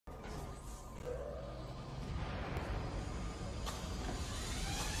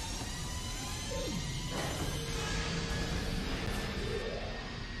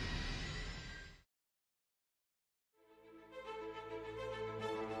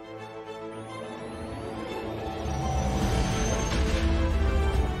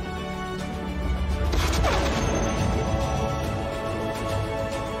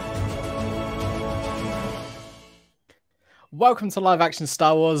Welcome to Live Action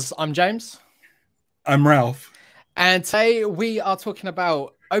Star Wars. I'm James. I'm Ralph. And today we are talking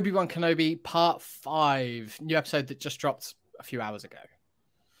about Obi-Wan Kenobi Part 5, new episode that just dropped a few hours ago.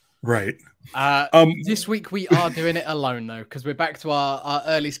 Right. This week we are doing it alone, though, because we're back to our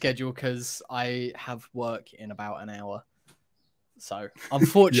early schedule because I have work in about an hour. So,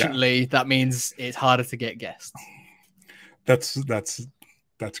 unfortunately, that means it's harder to get guests. That's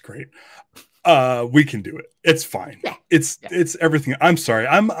great. We can do it. It's fine. Yeah. It's everything. I'm sorry.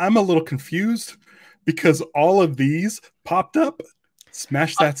 I'm a little confused because all of these popped up.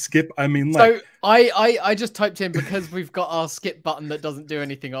 Smash that skip. I mean, like, so I just typed in because we've got our skip button that doesn't do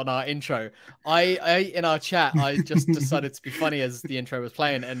anything on our intro. I in our chat I just decided to be funny as the intro was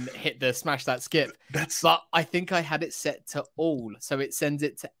playing and hit the smash that skip. But I think I had it set to all, so it sends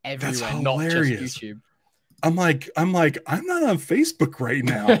it to everywhere, not just YouTube. I'm like, I'm not on Facebook right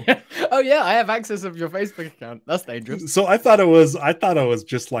now. Oh yeah, I have access of your Facebook account. That's dangerous. So I thought it was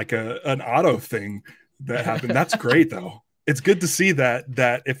just like an auto thing that happened. That's great though. It's good to see that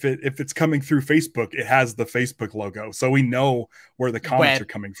if it's coming through Facebook, it has the Facebook logo, so we know where the comments are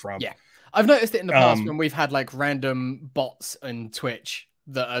coming from. Yeah, I've noticed it in the past when we've had like random bots on Twitch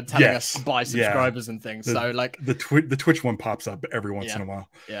that are telling us to buy subscribers and things. So like the Twitch one pops up every once in a while.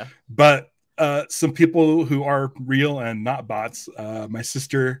 Yeah, but some people who are real and not bots. My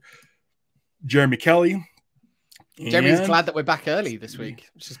sister, Jeremy Kelly. Jeremy's glad that we're back early this week,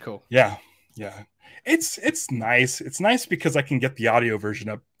 which is cool. Yeah. It's nice. It's nice because I can get the audio version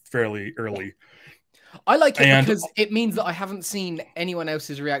up fairly early. I like it because it means that I haven't seen anyone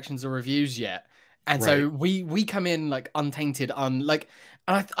else's reactions or reviews yet, and so we come in like untainted, and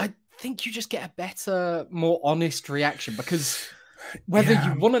I think you just get a better, more honest reaction because whether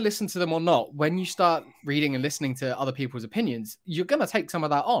you want to listen to them or not, when you start reading and listening to other people's opinions, you're gonna take some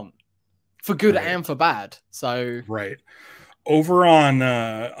of that on, for good and for bad. So over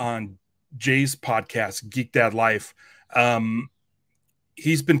on Jay's podcast, Geek Dad Life,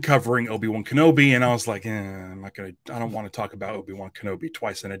 he's been covering Obi-Wan Kenobi, and I was like, I don't want to talk about Obi-Wan Kenobi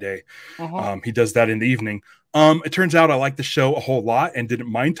twice in a day. He does that in the evening. It turns out I like the show a whole lot and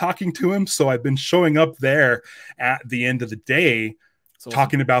didn't mind talking to him, so I've been showing up there at the end of the day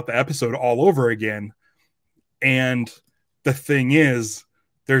talking about the episode all over again. And the thing is,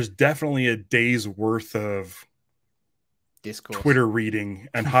 there's definitely a day's worth of discourse, Twitter reading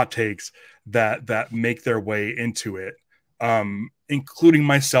and hot takes that make their way into it, including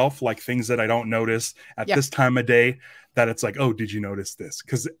myself, like things that I don't notice at this time of day, that it's like, oh, did you notice this?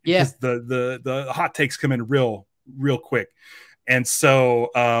 Because the hot takes come in real quick. And so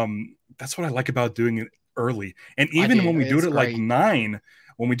that's what I like about doing it early. And even when we do it at like 9,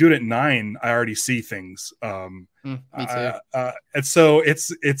 when we do it at 9, I already see things. Me too. And so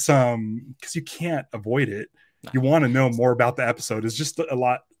it's because you can't avoid it. You want to know more about the episode. It's just a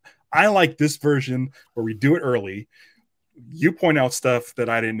lot. I like this version where we do it early. You point out stuff that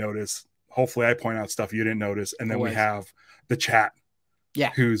I didn't notice. Hopefully I point out stuff you didn't notice. And then we have the chat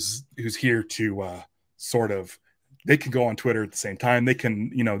who's here to sort of, they can go on Twitter at the same time. They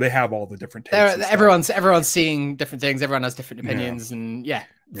can, they have all the different takes. Everyone's seeing different things. Everyone has different opinions and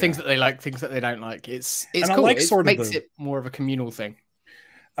things that they like, things that they don't like. It's cool. It makes it more of a communal thing.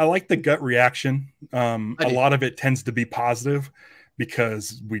 I like the gut reaction. A lot of it tends to be positive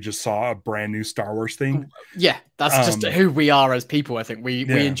because we just saw a brand new Star Wars thing. Yeah, that's just who we are as people. I think we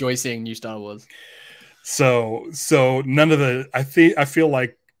enjoy seeing new Star Wars. So none of the I feel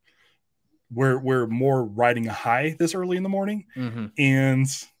like we're more riding a high this early in the morning, and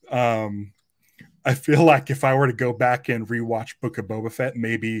I feel like if I were to go back and rewatch Book of Boba Fett,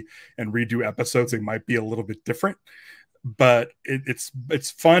 maybe and redo episodes, it might be a little bit different. But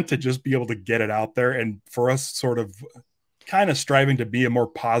it's fun to just be able to get it out there, and for us sort of kind of striving to be a more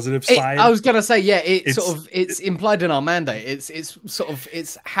positive side. I was gonna say, it's implied in our mandate.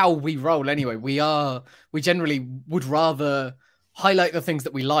 It's how we roll anyway. We generally would rather highlight the things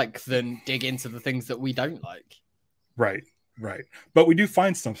that we like than dig into the things that we don't like. Right. But we do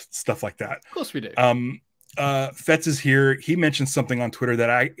find some stuff like that. Of course we do. Fetz is here. He mentioned something on Twitter that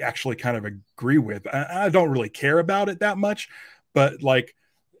I actually kind of agree with. I don't really care about it that much, but like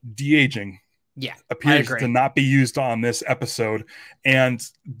de-aging appears to not be used on this episode, and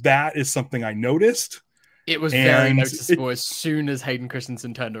that is something I noticed. It was very noticeable as soon as Hayden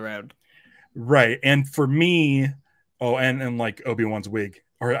Christensen turned around. Right. And for me, and like Obi-Wan's wig,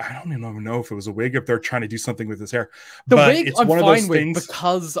 or I don't even know if it was a wig, if they're trying to do something with his hair. The wig it's I'm one of those things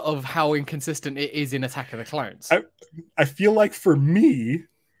because of how inconsistent it is in Attack of the Clones. I feel like for me,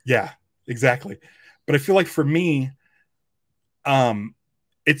 exactly. But I feel like for me,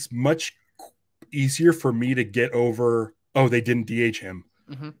 it's much easier for me to get over oh, they didn't de-age him,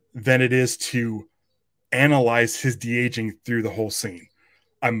 than it is to analyze his de-aging through the whole scene.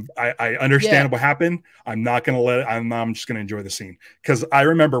 I understand what happened. I'm not gonna let it, I'm just gonna enjoy the scene, because I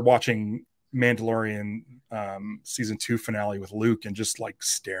remember watching Mandalorian season 2 finale with Luke and just like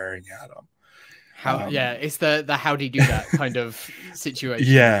staring at him. It's the how'd he do that kind of situation.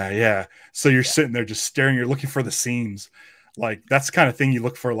 Yeah. So you're sitting there just staring, you're looking for the seams. Like that's the kind of thing you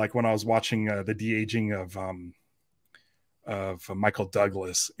look for, like when I was watching the de-aging of Michael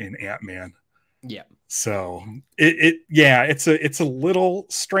Douglas in Ant-Man. Yeah. So it's a little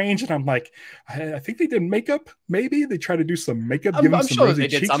strange, and I'm like, I think they did makeup. Maybe they try to do some makeup, give him some sure rosy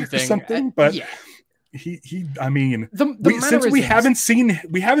cheeks or something. But he I mean, since we haven't seen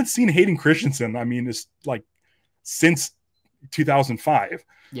Hayden Christensen, I mean, it's like since 2005.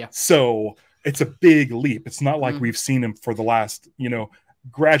 Yeah. So it's a big leap. It's not like we've seen him for the last,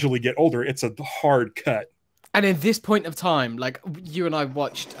 gradually get older. It's a hard cut. And in this point of time, like you and I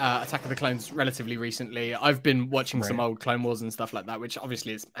watched Attack of the Clones relatively recently. I've been watching some old Clone Wars and stuff like that, which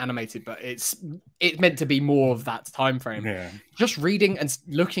obviously is animated, but it's meant to be more of that time frame. Yeah. Just reading and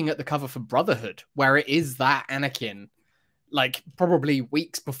looking at the cover for Brotherhood, where it is that Anakin, like probably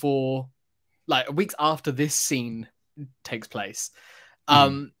weeks after this scene takes place.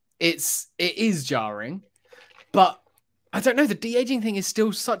 It is jarring, but I don't know. The de-aging thing is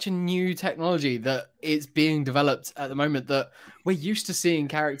still such a new technology that it's being developed at the moment that we're used to seeing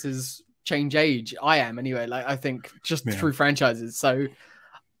characters change age. I am anyway. Like I think just through franchises. So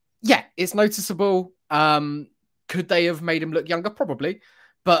yeah, it's noticeable. Could they have made him look younger? Probably.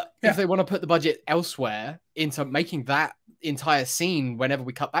 But if they want to put the budget elsewhere into making that entire scene, whenever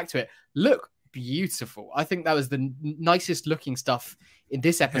we cut back to it, look beautiful. I think that was the nicest looking stuff in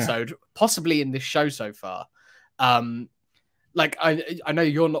this episode, possibly in this show so far. Like I know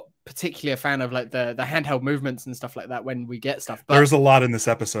you're not particularly a fan of like the handheld movements and stuff like that when we get stuff, but there's a lot in this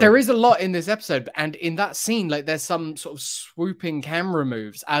episode. There is a lot in this episode, and in that scene, like there's some sort of swooping camera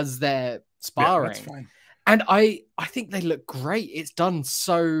moves as they're sparring. That's fine. And I think they look great. It's done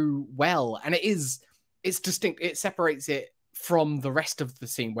so well, and it's distinct. It separates it from the rest of the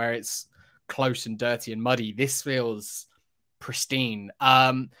scene where it's close and dirty and muddy. This feels pristine.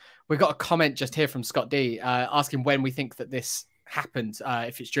 We got a comment just here from Scott D asking when we think that this happened,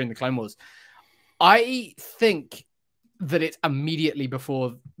 if it's during the Clone Wars. I think that it's immediately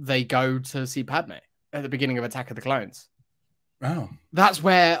before they go to see Padme at the beginning of Attack of the Clones. Oh. That's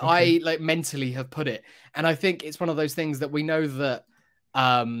where I like mentally have put it. And I think it's one of those things that we know that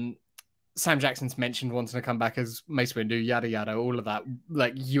Sam Jackson's mentioned wanting to come back as Mace Windu, yada yada, all of that.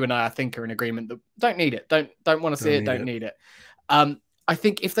 Like you and I think are in agreement that don't need it. Don't want to see it, don't need it. I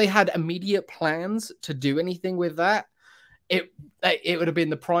think if they had immediate plans to do anything with that, it would have been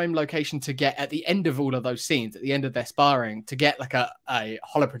the prime location to get at the end of all of those scenes, at the end of their sparring, to get like a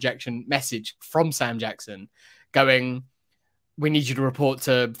holoprojection message from Sam Jackson going, we need you to report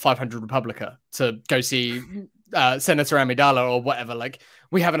to 500 Republica to go see Senator Amidala or whatever. Like,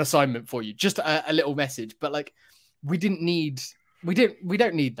 we have an assignment for you. Just a little message. But like, we don't need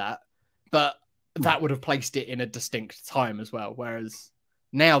that. But that would have placed it in a distinct time as well. Whereas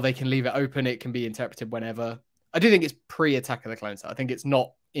now they can leave it open. It can be interpreted whenever. I do think it's pre-Attack of the Clones. I think it's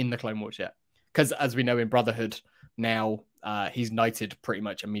not in the Clone Wars yet. Because as we know in Brotherhood, now he's knighted pretty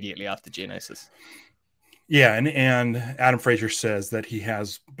much immediately after Geonosis. Yeah, and Adam Fraser says that he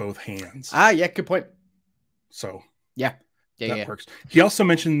has both hands. Ah, yeah, good point. So that works. He also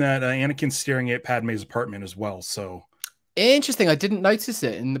mentioned that Anakin's staring at Padme's apartment as well. So interesting. I didn't notice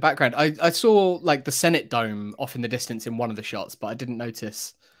it in the background. I saw like the Senate dome off in the distance in one of the shots, but I didn't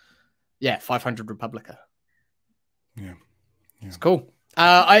notice. Yeah, 500 Republica. Yeah. It's cool.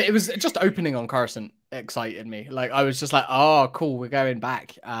 It was just opening on Coruscant excited me. Like I was just like, oh, cool, we're going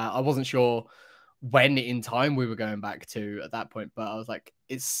back. I wasn't sure when in time we were going back to at that point, but I was like,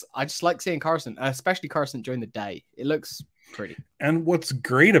 I just like seeing Coruscant, especially Coruscant during the day. It looks pretty. And what's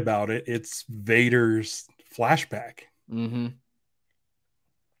great about it, it's Vader's flashback. Mm-hmm.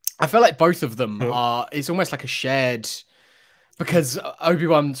 I feel like both of them are. It's almost like a shared. Because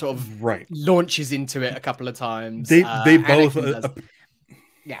Obi-Wan sort of launches into it a couple of times. They both,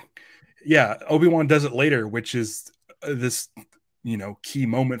 yeah. Obi-Wan does it later, which is this, key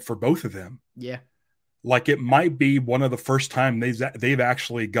moment for both of them. Yeah, like it might be one of the first time they've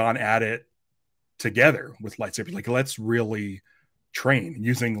actually gone at it together with lightsabers. Like, let's really train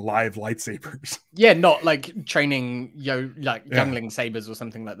using live lightsabers. Yeah, not like training youngling sabers or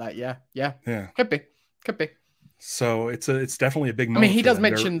something like that. Yeah. Could be. So it's definitely a big moment. I mean, he does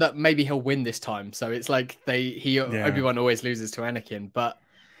mention that maybe he'll win this time. So it's like Obi-Wan always loses to Anakin, but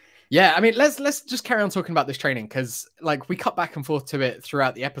Yeah, I mean, let's just carry on talking about this training, because like we cut back and forth to it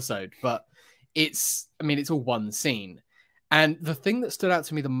throughout the episode, but it's all one scene. And the thing that stood out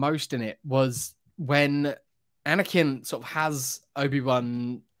to me the most in it was when Anakin sort of has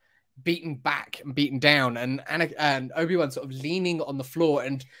Obi-Wan beaten back and beaten down, and Obi-Wan sort of leaning on the floor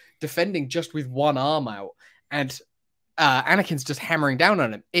and defending just with one arm out, and Anakin's just hammering down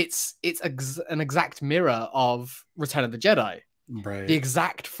on him. It's an exact mirror of Return of the Jedi. Right. The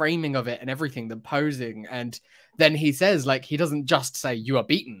exact framing of it and everything, the posing. And then he says, like, he doesn't just say you are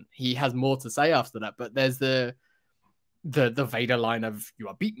beaten. He has more to say after that. But there's the Vader line of you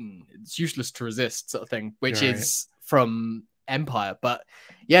are beaten. It's useless to resist, sort of thing, which is from Empire. But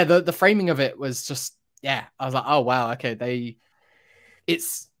yeah, the framing of it was just, I was like, oh wow, okay,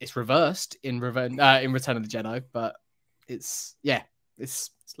 it's reversed in Return of the Jedi, but it's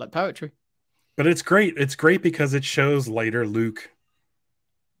like poetry. But it's great. It's great because it shows later Luke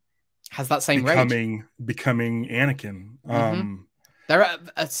has that same becoming Anakin. They're at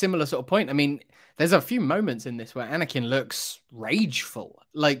a similar sort of point. I mean, there's a few moments in this where Anakin looks rageful,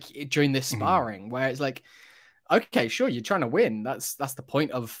 like during this sparring, where it's like, okay, sure, you're trying to win. That's the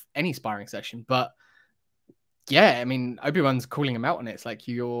point of any sparring session. But yeah, I mean, Obi-Wan's calling him out on it. It's like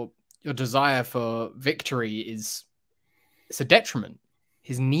your desire for victory it's a detriment.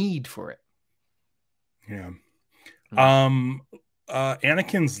 His need for it. Yeah.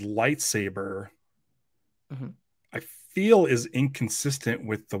 Anakin's lightsaber, I feel, is inconsistent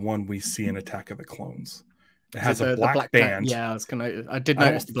with the one we see in Attack of the Clones. It has a black band. Yeah, I did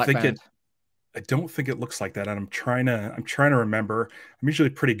notice the black band. I don't think it looks like that, and I'm trying to remember. I'm usually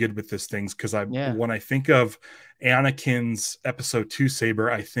pretty good with these things because when I think of Anakin's Episode 2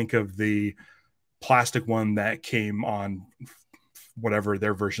 saber, I think of the plastic one that came on whatever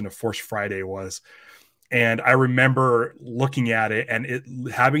their version of Force Friday was. And I remember looking at it and it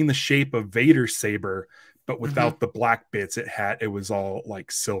having the shape of Vader's saber, but without the black bits. It was all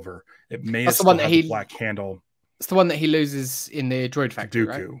like silver. It may have still had the black handle. It's the one that he loses in the droid factory,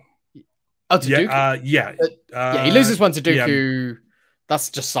 Dooku. Right? Oh, to Dooku? Yeah. He loses one to Dooku. Yeah. That's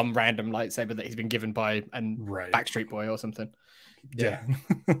just some random lightsaber that he's been given by Backstreet Boy or something. Yeah.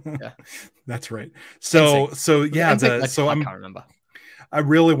 That's right. So yeah, I can't remember. I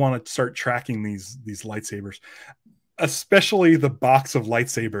really want to start tracking these lightsabers, especially the box of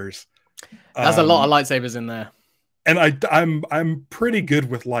lightsabers. There's a lot of lightsabers in there. And I'm pretty good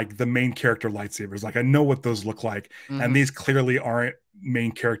with like the main character lightsabers. Like I know what those look like. And these clearly aren't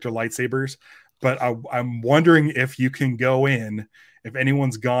main character lightsabers, but I'm wondering if you can go in, if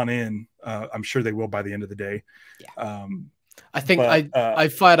anyone's gone in, I'm sure they will by the end of the day. Yeah. I think I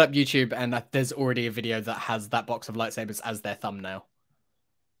fired up YouTube and there's already a video that has that box of lightsabers as their thumbnail.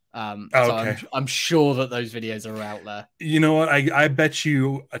 So I'm sure that those videos are out there. You know what? I bet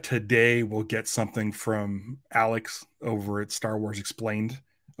you today we'll get something from Alex over at Star Wars Explained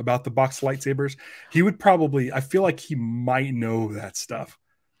about the box lightsabers. He would probably, I feel like he might know that stuff.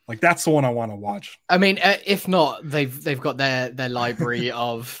 Like that's the one I want to watch. I mean, if not, they've got their library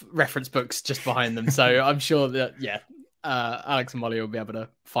of reference books just behind them. So I'm sure that Alex and Molly will be able to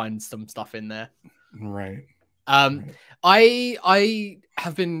find some stuff in there. Right. I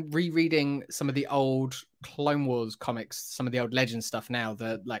have been rereading some of the old Clone Wars comics, some of the old Legends stuff now,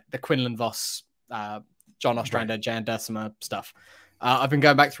 the Quinlan Vos, John Ostrander, Jan Decima stuff. I've been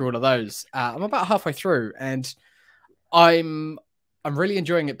going back through all of those. I'm about halfway through, and I'm really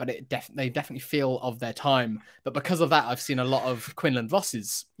enjoying it, but they definitely feel of their time. But because of that, I've seen a lot of Quinlan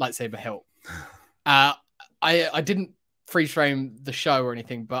Voss's lightsaber hilt. I didn't freeze frame the show or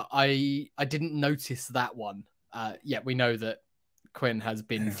anything, but I didn't notice that one. Yet we know that Quinn has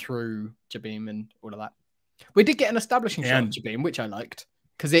been through Jabeam and all of that. We did get an establishing shot of Jabeam, which I liked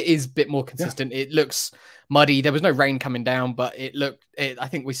because it is a bit more consistent. It looks muddy. There was no rain coming down, but I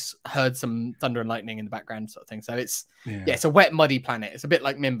think we heard some thunder and lightning in the background, sort of thing. So it's it's a wet, muddy planet. It's a bit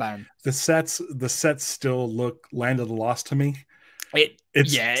like Mimban. The sets still look Land of the Lost to me.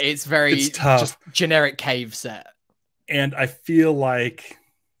 It's very tough. Just generic cave set. And I feel like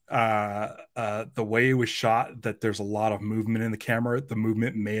the way it was shot, that there's a lot of movement in the camera. The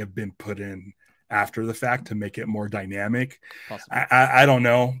movement may have been put in after the fact to make it more dynamic. I don't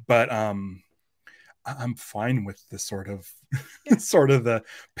know, but I'm fine with the sort of the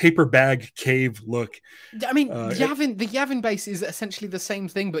paper bag cave look. I mean, the Yavin base is essentially the same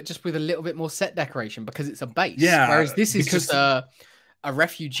thing, but just with a little bit more set decoration because it's a base. Yeah. Whereas this is just a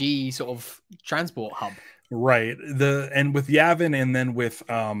refugee sort of transport hub. Right. And with Yavin, and then with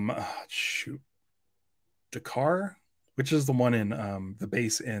Dakar, which is the one in the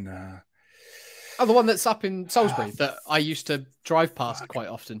base in Oh, the one that's up in Salisbury that I used to drive past quite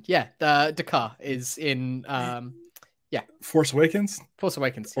often. Yeah, the Dakar is in Force Awakens. Force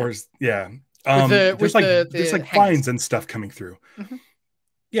Awakens. Or There's there's like vines and stuff coming through. Mm-hmm.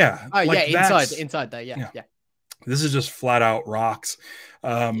 Yeah. Oh like yeah, inside there. Yeah. This is just flat out rocks.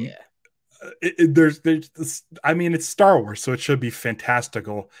 There's I mean, it's Star Wars, so it should be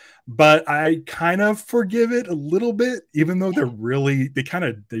fantastical, but I kind of forgive it a little bit, even though they kind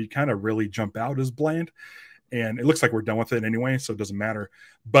of really jump out as bland, and it looks like we're done with it anyway, so it doesn't matter.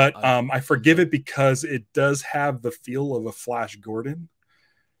 But I forgive it because it does have the feel of a Flash Gordon.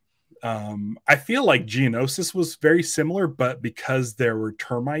 I feel like Geonosis was very similar, but because there were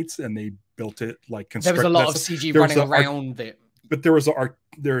termites and they built it like there was a lot of CG running around it. But there's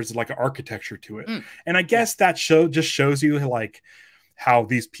like an architecture to it. And I guess that just shows you like how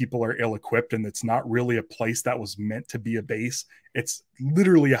these people are ill-equipped, and it's not really a place that was meant to be a base. It's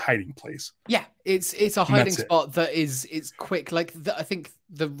literally a hiding place. Yeah, it's a hiding spot that is quick. Like I think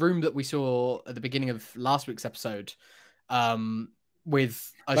the room that we saw at the beginning of last week's episode,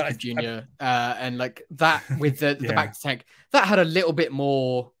 with Ice Cube Jr. And like that with the back to tank, that had a little bit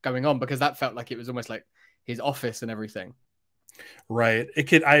more going on because that felt like it was almost like his office and everything. Right. It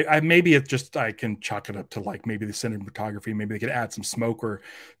could. I can chalk it up to like maybe the cinematography. Maybe they could add some smoke or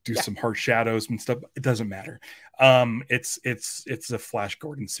do some harsh shadows and stuff. It doesn't matter. It's a Flash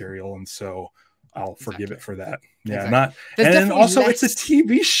Gordon serial, and so I'll forgive it for that. Yeah. It's a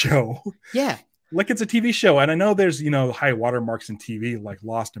TV show. Yeah. Like it's a TV show, and I know there's high watermarks in TV like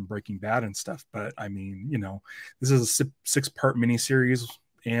Lost and Breaking Bad and stuff, but I mean this is a 6-part miniseries,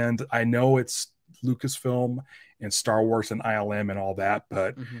 and I know it's Lucasfilm and Star Wars and ILM and all that,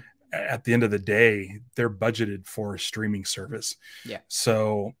 but at the end of the day, they're budgeted for a streaming service. Yeah,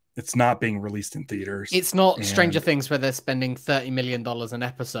 so it's not being released in theaters. It's not Stranger Things where they're spending $30 million an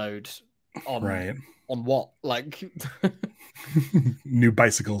episode on on what like. New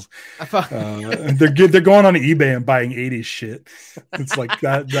bicycles. They're going on eBay and buying 80s shit. It's like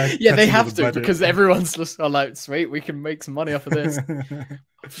that yeah, they have to because everyone's just like, sweet, we can make some money off of this.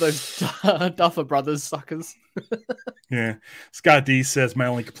 Those Duffer Brothers suckers. Yeah. Scott D says my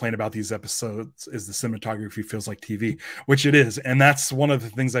only complaint about these episodes is the cinematography feels like TV, which it is, and that's one of the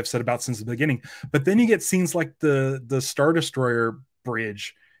things I've said about since the beginning. But then you get scenes like the Star Destroyer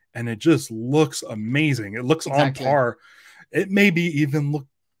bridge, and it just looks amazing. It looks on par. It maybe even look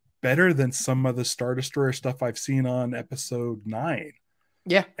better than some of the Star Destroyer stuff I've seen on episode 9.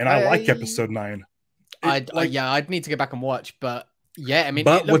 Yeah. And I like episode 9. I'd need to go back and watch, but yeah, I mean,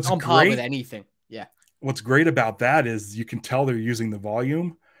 it looks on par with anything. Yeah. What's great about that is you can tell they're using the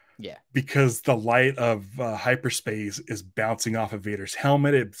volume. Yeah. Because the light of hyperspace is bouncing off of Vader's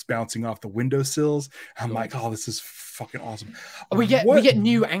helmet. It's bouncing off the windowsills. I'm like, oh, this is fucking awesome. We get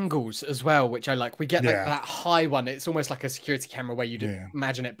new angles as well, which I like. We get like that high one. It's almost like a security camera where you'd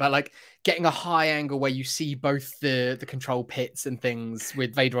imagine it, but like getting a high angle where you see both the control pits and things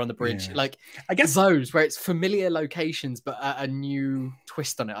with Vader on the bridge. Yeah. Like I guess those where it's familiar locations, but a new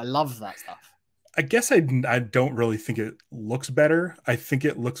twist on it. I love that stuff. I guess I don't really think it looks better. I think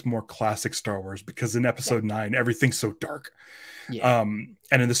it looks more classic Star Wars because in episode 9, everything's so dark. Yeah. And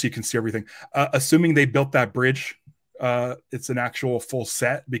in this, you can see everything. Assuming they built that bridge, it's an actual full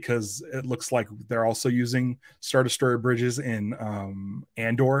set because it looks like they're also using Star Destroyer bridges in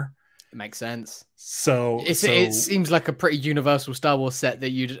Andor. It makes sense. So it seems like a pretty universal Star Wars set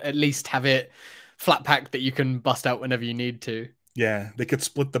that you'd at least have it flat packed that you can bust out whenever you need to. Yeah, they could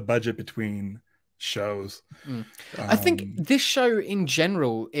split the budget between shows. I think this show in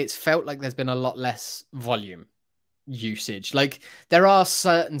general, it's felt like there's been a lot less volume usage. Like there are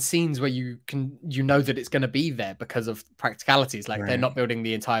certain scenes where you know that it's going to be there because of practicalities, like they're not building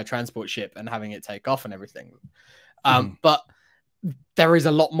the entire transport ship and having it take off and everything. But there is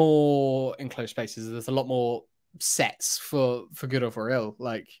a lot more enclosed spaces. There's a lot more sets for good or for ill.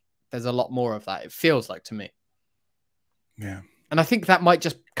 Like there's a lot more of that, it feels like to me. Yeah. And I think that might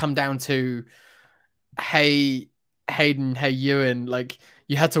just come down to, hey Hayden, hey Ewan, like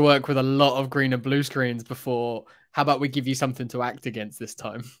you had to work with a lot of green and blue screens before. How about we give you something to act against this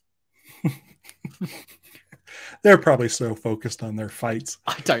time? They're probably so focused on their fights.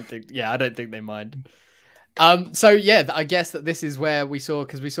 I don't think they mind. So yeah, I guess that this is where we saw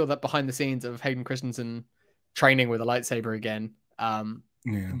that behind the scenes of Hayden Christensen training with a lightsaber again. I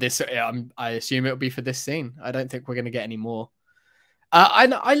assume it'll be for this scene. I don't think we're going to get any more.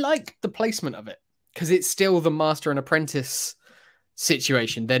 I like the placement of it because it's still the master and apprentice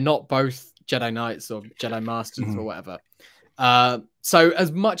situation. They're not both Jedi Knights or Jedi Masters or whatever. So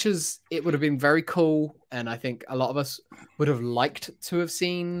as much as it would have been very cool, and I think a lot of us would have liked to have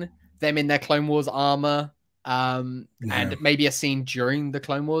seen them in their Clone Wars armor, and maybe a scene during the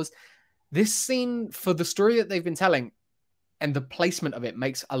Clone Wars. This scene, for the story that they've been telling and the placement of it,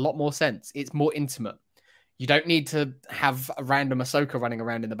 makes a lot more sense. It's more intimate. You don't need to have a random Ahsoka running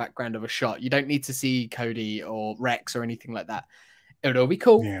around in the background of a shot. You don't need to see Cody or Rex or anything like that. It would all be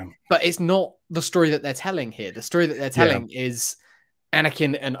cool, but it's not the story that they're telling here. The story that they're telling is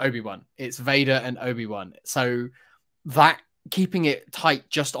Anakin and Obi-Wan. It's Vader and Obi-Wan. So that keeping it tight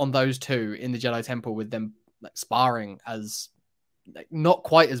just on those two in the Jedi Temple, with them like sparring as like, not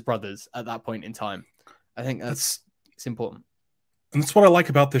quite as brothers at that point in time, I think it's important. And that's what I like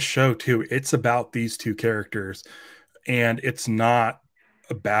about this show too. It's about these two characters, and it's not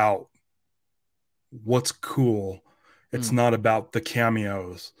about what's cool. It's not about the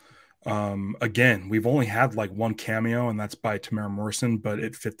cameos. Again, we've only had like one cameo, and that's by Tamara Morrison, but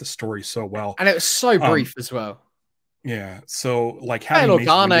it fit the story so well. And it was so brief as well. Yeah. So like having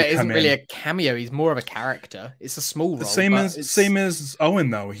Organa isn't really a cameo. He's more of a character. It's a small role. Same as Owen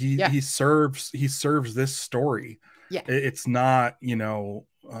though. He serves this story. Yeah. It's not, you know,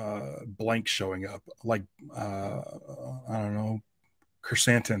 blank showing up like I don't know,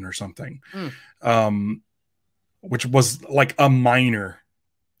 Chrysanthemum or something. Which was like a minor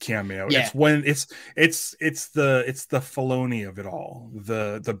cameo. Yeah. It's when it's the Filoni of it all.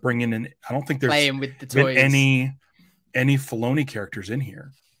 The bringing in. I don't think there's playing with the toys. Been any Filoni characters in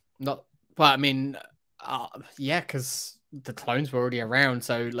here. Not, but I mean, yeah, because the clones were already around.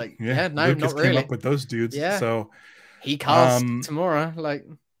 So like, no, Lucas not really. Came up with those dudes. Yeah. So he cast Tamora. Like,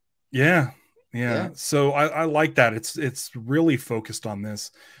 yeah. So I like that. It's really focused on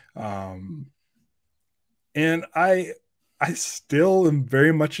this. And I still am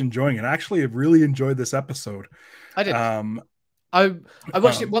very much enjoying it. Actually, I really enjoyed this episode. I did. I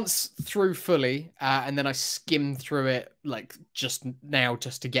watched it once through fully, and then I skimmed through it like just now,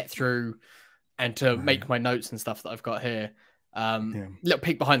 just to get through and to make my notes and stuff that I've got here. Little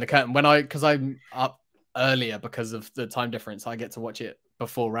peek behind the curtain because I'm up earlier because of the time difference. I get to watch it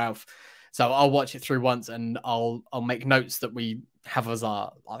before Ralph, so I'll watch it through once, and I'll make notes that we have as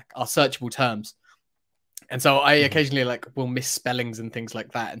our searchable terms. And so I occasionally will miss spellings and things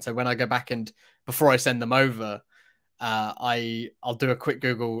like that. And so when I go back and before I send them over, I'll do a quick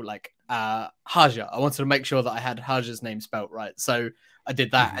Google Haja. I wanted to make sure that I had Haja's name spelt right. So I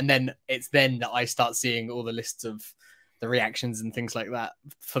did that. And then it's then that I start seeing all the lists of the reactions and things like that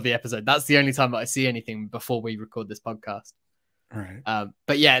for the episode. That's the only time that I see anything before we record this podcast. All right.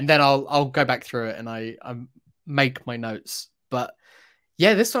 But yeah, and then I'll go back through it and I make my notes. But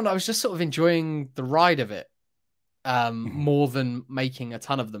yeah, this one I was just sort of enjoying the ride of it more than making a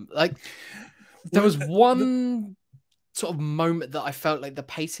ton of them. Like there was one sort of moment that I felt like the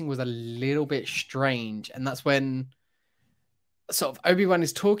pacing was a little bit strange, and that's when sort of Obi-Wan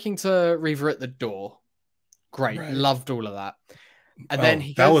is talking to Reva at the door. Great, loved all of that. And then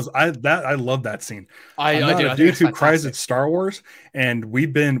he goes, I love that scene. I'm not a dude who cries at Star Wars, and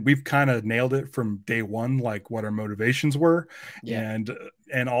we've kind of nailed it from day one, like what our motivations were, and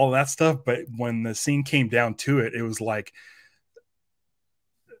all that stuff. But when the scene came down to it, it was like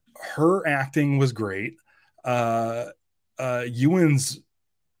her acting was great. Ewan's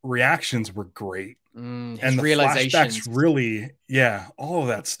reactions were great. And the flashbacks really, all of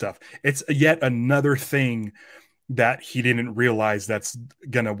that stuff. It's yet another thing that he didn't realize that's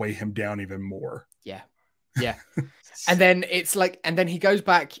gonna weigh him down even more. Yeah. And then it's and then he goes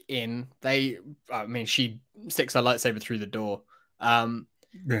back in. She sticks her lightsaber through the door.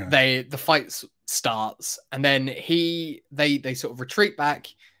 The fight starts, and then they sort of retreat back,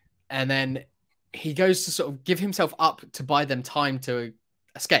 and then he goes to sort of give himself up to buy them time to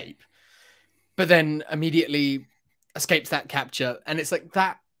escape, but then immediately escapes that capture, and it's like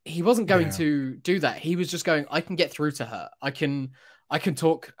that. He wasn't going to do that. He was just going, I can get through to her. I can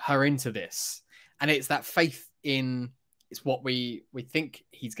talk her into this. And it's that faith in it's what we think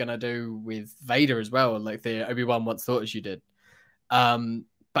he's gonna do with Vader as well, like the Obi-Wan once thought as you did.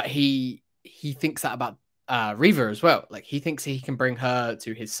 But he thinks that about Reva as well. Like he thinks he can bring her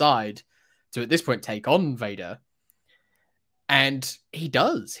to his side to at this point take on Vader. And he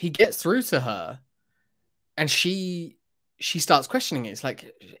does. He gets through to her, and she starts questioning it. It's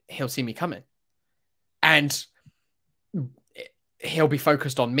like, he'll see me coming, and he'll be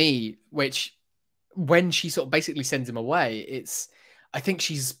focused on me, which when she sort of basically sends him away, I think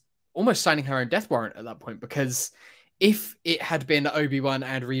she's almost signing her own death warrant at that point, because if it had been Obi-Wan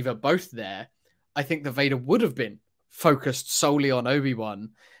and Reva both there, I think the Vader would have been focused solely on Obi-Wan,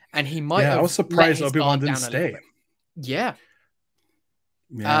 and he might have. I was surprised Obi-Wan didn't stay. Yeah.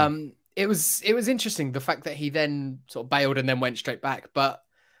 It was interesting, the fact that he then sort of bailed and then went straight back. But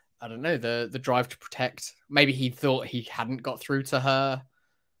I don't know, the drive to protect. Maybe he thought he hadn't got through to her.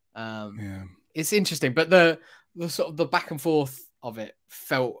 It's interesting, but the sort of the back and forth of it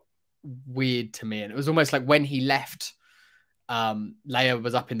felt weird to me, and it was almost like when he left, Leia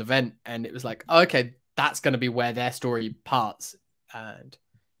was up in the vent, and it was like, oh, okay, that's going to be where their story parts, and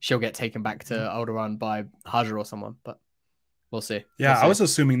she'll get taken back to Alderaan by Haja or someone, but we'll see. Yeah, we'll see. I was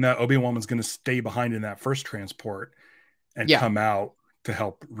assuming that Obi-Wan was going to stay behind in that first transport and come out to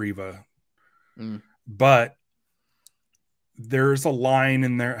help Reva. But there's a line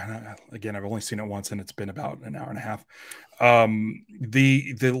in there. Again, I've only seen it once, and it's been about an hour and a half.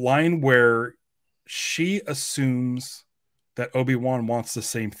 The line where she assumes that Obi-Wan wants the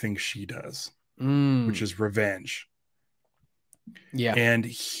same thing she does, which is revenge. Yeah. And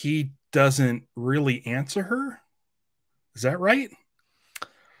he doesn't really answer her. Is that right?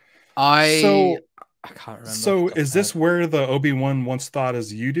 I can't remember. So is this where the Obi-Wan once thought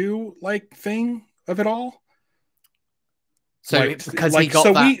as you do like thing of it all? So like, because he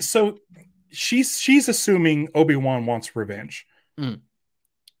got that. So she's assuming Obi-Wan wants revenge. And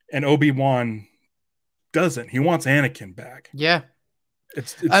Obi-Wan doesn't. He wants Anakin back. Yeah.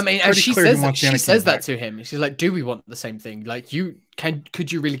 It's I mean, and she says that to him. She's like, "Do we want the same thing? Like,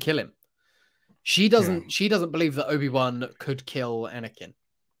 could you really kill him?" She doesn't. Yeah. She doesn't believe that Obi-Wan could kill Anakin.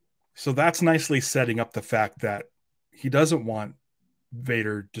 So that's nicely setting up the fact that he doesn't want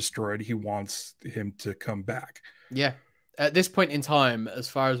Vader destroyed. He wants him to come back. Yeah. At this point in time, as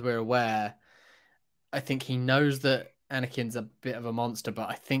far as we're aware, I think he knows that Anakin's a bit of a monster, but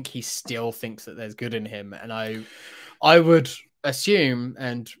I think he still thinks that there's good in him. And I would assume,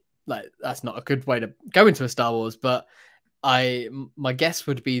 and like that's not a good way to go into a Star Wars, but my guess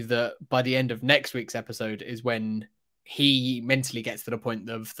would be that by the end of next week's episode is when he mentally gets to the point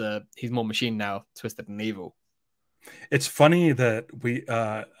of he's more machine now, twisted and evil. It's funny that we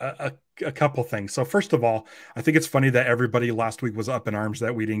a couple things. So first of all, I think it's funny that everybody last week was up in arms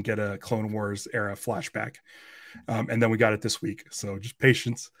that we didn't get a Clone Wars era flashback, and then we got it this week. So just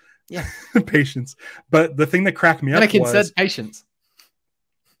patience. Yeah, patience. But the thing that cracked me up Anakin was said patience.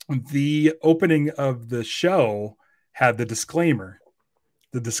 The opening of the show had the disclaimer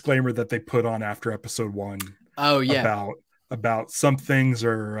that they put on after episode 1. Oh yeah, about some things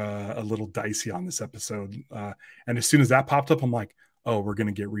are a little dicey on this episode. And as soon as that popped up, I'm like, oh, we're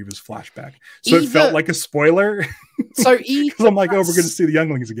gonna get Reva's flashback. So it felt like a spoiler. So because I'm like, oh, we're gonna see the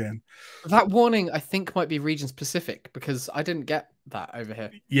younglings again. That warning, I think, might be region specific because I didn't get that over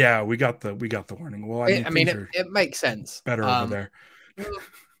here. Yeah, we got the warning. Well, I mean it makes sense. Better over there.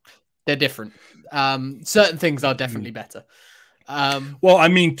 They're different. Certain things are definitely better. Well, I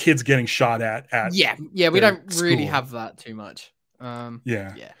mean, kids getting shot at we don't really have that too much.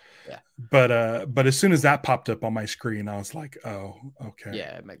 Yeah. But as soon as that popped up on my screen, I was like, oh, okay.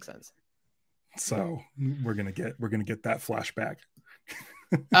 Yeah, it makes sense. So we're gonna get that flashback.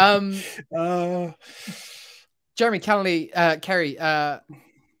 Jeremy Kerry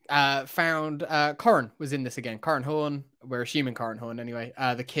found Corran was in this again. Corran Horn. We're assuming Corran Horn anyway.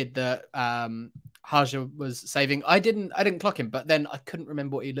 The kid that Haja was saving. I didn't clock him, but then I couldn't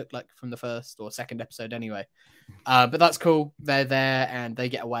remember what he looked like from the first or second episode anyway. But that's cool. They're there and they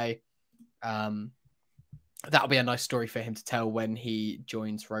get away. That'll be a nice story for him to tell when he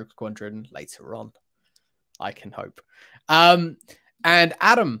joins Rogue Squadron later on. I can hope. And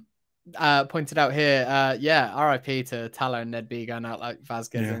Adam pointed out here, RIP to Talo and NED-B going out like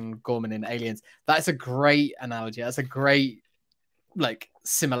Vasquez and Gorman in Aliens. That's a great analogy. That's a great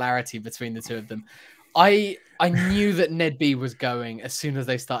similarity between the two of them. I knew that NED-B was going as soon as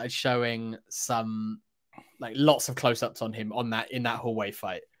they started showing some lots of close-ups on him in that hallway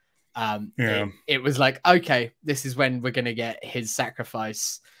fight. It was like, okay, this is when we're gonna get his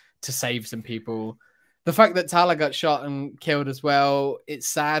sacrifice to save some people. The fact that Tala got shot and killed as well, it's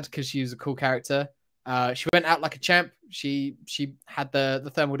sad because she was a cool character. She went out like a champ. She had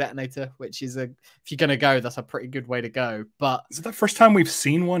the thermal detonator, which is if you're gonna go, that's a pretty good way to go. But is it the first time we've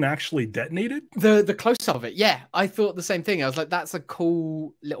seen one actually detonated? The close up of it, yeah. I thought the same thing. I was like, that's a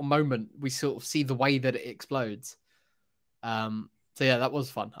cool little moment. We sort of see the way that it explodes. So yeah, that was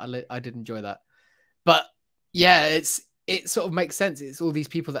fun. I did enjoy that. But yeah, it sort of makes sense. It's all these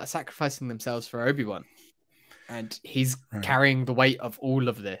people that are sacrificing themselves for Obi-Wan, and he's carrying the weight of all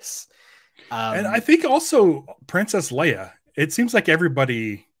of this. And I think also Princess Leia. It seems like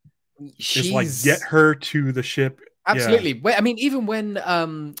everybody is like, get her to the ship. Absolutely. Yeah. I mean, even when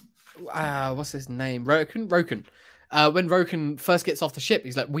what's his name? Roken. When Roken first gets off the ship,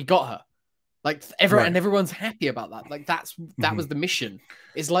 he's like, "We got her." Like and everyone's happy about that. Like that was the mission.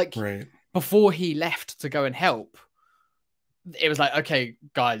 It's like before he left to go and help, it was like, okay,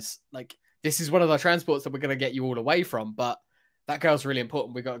 guys, like this is one of the transports that we're going to get you all away from, but that girl's really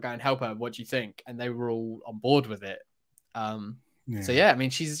important. We got to go and help her. What do you think? And they were all on board with it. So yeah, I mean,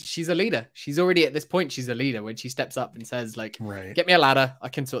 she's a leader. She's already at this point. She's a leader when she steps up and says, like, get me a ladder. I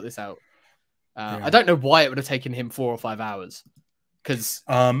can sort this out. I don't know why it would have taken him 4 or 5 hours, because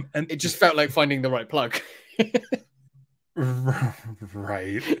and it just felt like finding the right plug.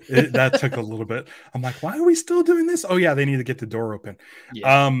 Right. That took a little bit. I'm like, why are we still doing this? Oh yeah, they need to get the door open.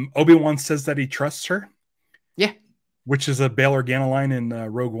 Obi-Wan says that he trusts her. Yeah. Which is a Bail Organa line in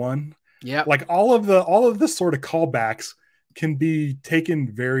Rogue One. Yeah. Like all of the sort of callbacks can be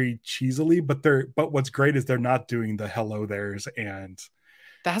taken very cheesily, but what's great is they're not doing the hello there's, and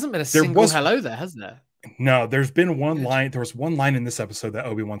there hasn't been a single hello there, has there? No, there's been one line. There was one line in this episode that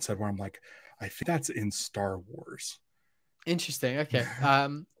Obi-Wan said where I'm like, I think that's in Star Wars. Interesting. Okay.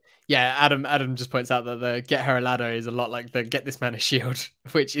 Yeah, Adam just points out that the get her a ladder is a lot like the get this man a shield,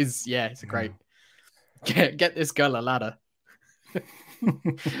 which is, it's a great get this girl a ladder.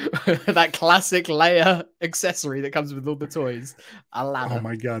 That classic Leia accessory that comes with all the toys. A ladder. Oh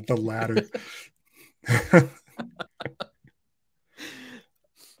my god, the ladder.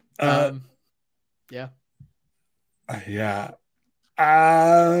 Yeah.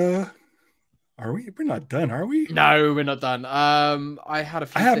 Are we? We're not done, are we? No, we're not done. I had a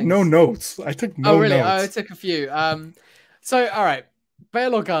few. I have no notes. I took no notes. I took a few. So all right,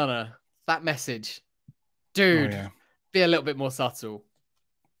 Bail Organa, that message, dude, be a little bit more subtle.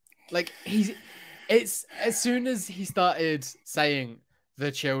 Like it's as soon as he started saying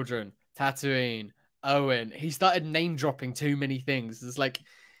the children, Tatooine, Owen, he started name dropping too many things. It's like,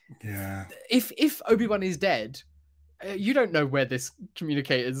 if Obi-Wan is dead, you don't know where this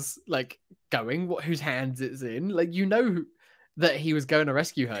communicator's like going, whose hands it's in. Like, you know that he was going to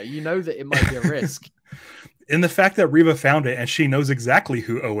rescue her. You know that it might be a risk. And the fact that Reva found it and she knows exactly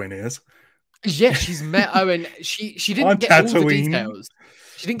who Owen is. Yeah, she's met Owen. She didn't get all the details.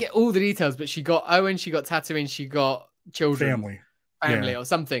 She didn't get all the details, but she got Owen, she got Tatooine, she got children, family or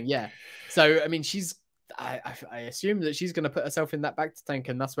something. Yeah. So I mean, I assume that she's going to put herself in that back tank,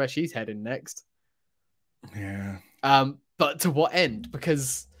 and that's where she's heading next. Yeah. But to what end?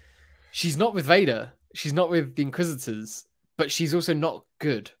 Because she's not with Vader, she's not with the Inquisitors, but she's also not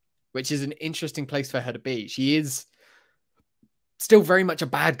good, which is an interesting place for her to be. She is still very much a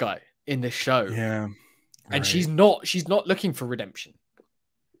bad guy in this show. Yeah. And she's not looking for redemption.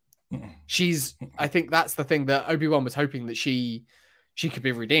 I think that's the thing that Obi-Wan was hoping, that she could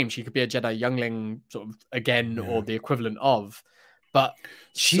be redeemed. She could be a Jedi youngling sort of again, or the equivalent of, but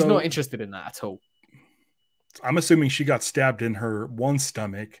she's not interested in that at all. I'm assuming she got stabbed in her one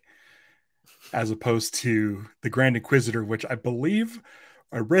stomach as opposed to the Grand Inquisitor, which I believe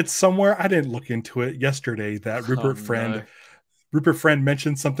I read somewhere. I didn't look into it yesterday that Rupert Friend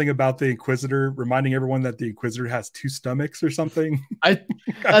mentioned something about the Inquisitor, reminding everyone that the Inquisitor has 2 stomachs or something.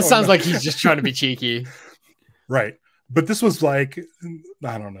 That sounds like he's just trying to be cheeky. Right. But this was like,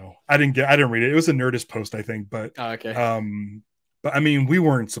 I don't know. I didn't read it. It was a Nerdist post, I think. But okay. But I mean, we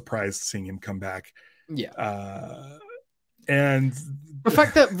weren't surprised seeing him come back. Yeah. And the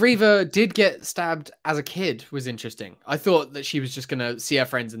fact that Reva did get stabbed as a kid was interesting. I thought that she was just going to see her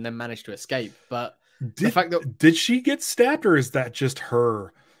friends and then manage to escape. But the fact that did she get stabbed, or is that just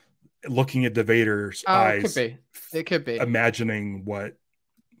her looking at the Vader's eyes? It could be imagining what,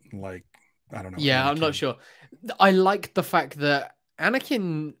 like, I don't know. Yeah, I'm not sure. I like the fact that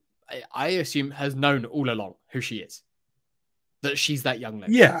Anakin, I assume, has known all along who she is. That she's that young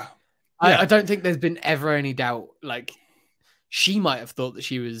lady. Yeah. I don't think there's been ever any doubt. Like, she might have thought that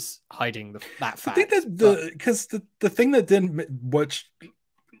she was hiding that fact. I think because the thing that what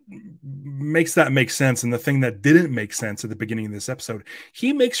makes that make sense, and the thing that didn't make sense at the beginning of this episode,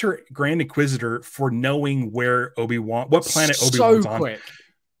 he makes her Grand Inquisitor for knowing where what planet Obi-Wan's on.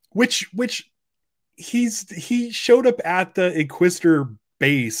 Which he showed up at the Inquisitor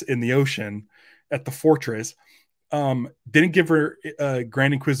base in the ocean at the fortress. Didn't give her a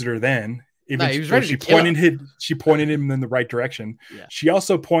Grand Inquisitor then. Even he was ready to kill him. She pointed him in the right direction. Yeah. She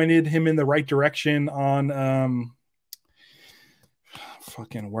also pointed him in the right direction on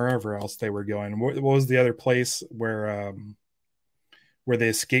fucking wherever else they were going. What was the other place where they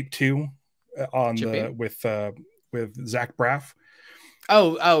escaped to with Zach Braff?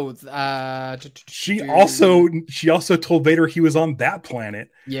 She also told Vader he was on that planet.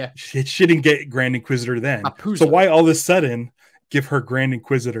 Yeah, she didn't get Grand Inquisitor then. So why all of a sudden give her Grand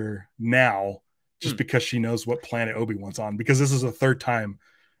Inquisitor now, just because she knows what planet Obi-Wan's on? Because this is the third time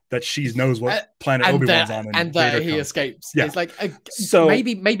that she knows what planet Obi-Wan's on, and that he escapes. Yeah. It's like so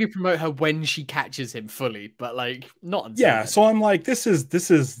maybe promote her when she catches him fully, but like not until yeah. then. So I'm like, this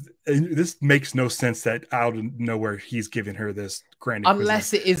makes no sense that out of nowhere he's giving her this Grand Inquisitor.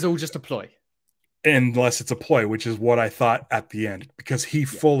 Unless it is all just a ploy. Unless it's a ploy, which is what I thought at the end, because he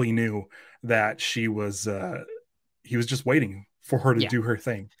fully knew that she was he was just waiting for her to do her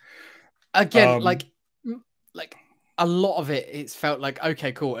thing. Again, like a lot of it's felt like,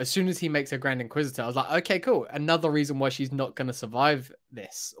 okay, cool. As soon as he makes a Grand Inquisitor, I was like, okay, cool. Another reason why she's not going to survive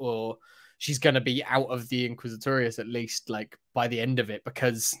this, or she's going to be out of the Inquisitorius at least, like by the end of it,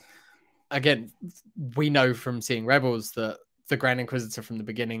 because again, we know from seeing Rebels that the Grand Inquisitor from the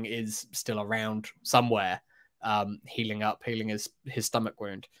beginning is still around somewhere, healing his stomach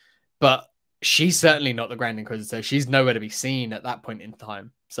wound. But she's certainly not the Grand Inquisitor. She's nowhere to be seen at that point in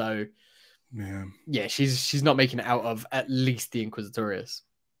time. So yeah, she's not making it out of at least the Inquisitorius.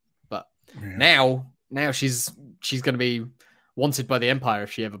 But now she's going to be wanted by the Empire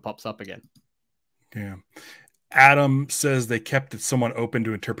if she ever pops up again. Yeah. Adam says they kept it somewhat open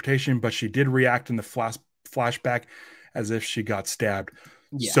to interpretation, but she did react in the flashback as if she got stabbed.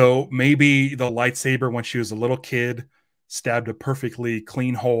 Yeah. So maybe the lightsaber when she was a little kid stabbed a perfectly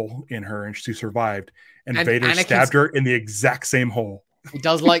clean hole in her and she survived. And Vader stabbed her in the exact same hole. He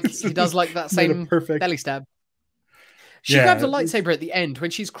does like that same belly stab. She grabs a lightsaber at the end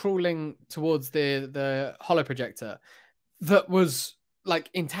when she's crawling towards the holo projector that was like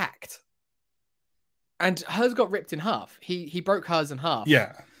intact. And hers got ripped in half. He broke hers in half.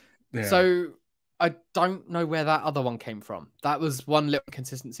 Yeah. So I don't know where that other one came from. That was one little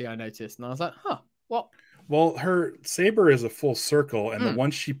inconsistency I noticed. And I was like, huh, what? Well, her saber is a full circle, and the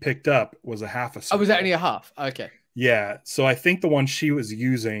one she picked up was a half a circle. Oh, was that only a half? Okay. Yeah. So I think the one she was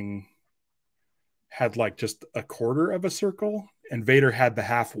using had like just a quarter of a circle, and Vader had the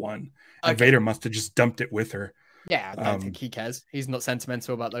half one. And Vader must have just dumped it with her. Yeah, I don't think he cares. He's not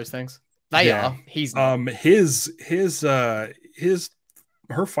sentimental about those things. They are. He's not.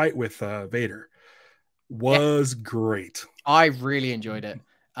 Her fight with Vader was great. I really enjoyed it.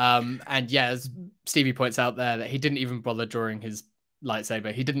 And as Stevie points out there, that he didn't even bother drawing his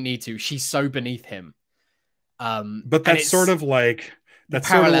lightsaber. He didn't need to. She's so beneath him. But that's sort of like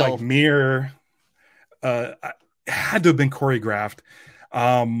mirror. Had to have been choreographed.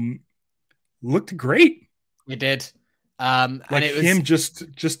 Looked great. It did. Like and it was him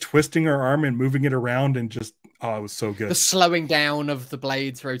just twisting her arm and moving it around and just it was so good. The slowing down of the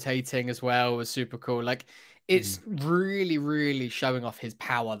blades rotating as well was super cool. Like it's really, really showing off his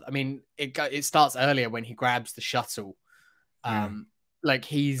power. I mean, it starts earlier when he grabs the shuttle. Like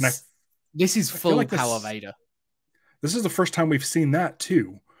this is full like power Vader. This is the first time we've seen that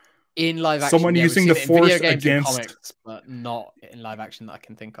too. In live action, someone using the Force against comics, but not in live action that I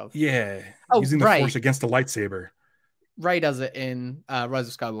can think of. Yeah, using the Force against the lightsaber. Rey does it in Rise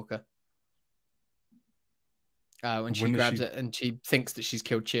of Skywalker. When she grabs it and she thinks that she's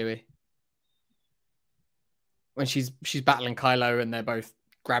killed Chewie. When she's battling Kylo and they're both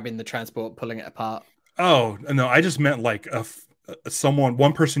grabbing the transport, pulling it apart. Oh no, I just meant like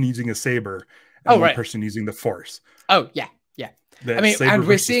one person using a saber and one person using the Force. Oh yeah. I mean, and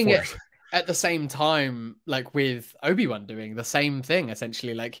we're seeing it at the same time, like with Obi-Wan doing the same thing,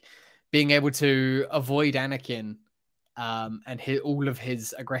 essentially, like being able to avoid Anakin and all of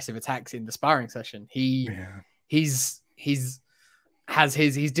his aggressive attacks in the sparring session. He's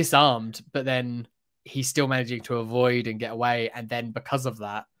disarmed, but then he's still managing to avoid and get away, and then because of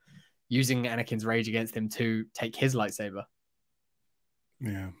that, using Anakin's rage against him to take his lightsaber.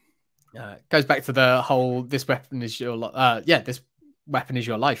 Yeah. Goes back to the whole this weapon is your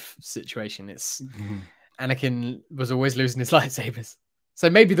life situation. It's Anakin was always losing his lightsabers, so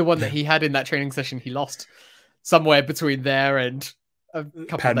maybe the one that he had in that training session he lost somewhere between there and a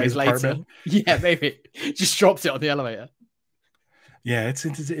couple of days later. Apartment. Yeah, maybe just dropped it on the elevator. Yeah, it's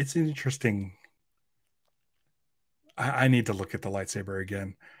interesting. I need to look at the lightsaber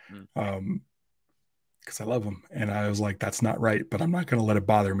again. Because I love them, and I was like, "That's not right," but I'm not going to let it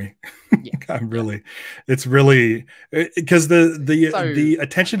bother me. Yeah. It's really because the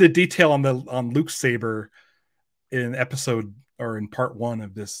attention to detail on Luke's saber in episode or in part 1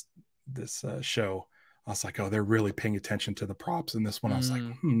 of this show, I was like, "Oh, they're really paying attention to the props." In this one, I was like,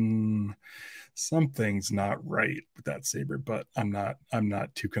 something's not right with that saber, but I'm not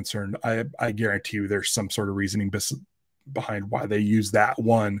too concerned. I guarantee you, there's some sort of reasoning behind why they use that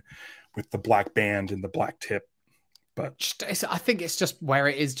one with the black band and the black tip, but I think it's just where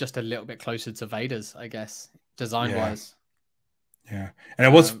it is just a little bit closer to Vader's, I guess, design wise. Yeah, and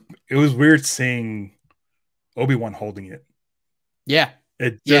it was weird seeing Obi-Wan holding it. Yeah,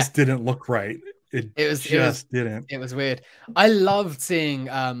 It just didn't look right. It didn't. It was weird. I loved seeing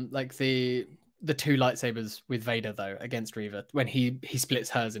like the two lightsabers with Vader though against Reva when he splits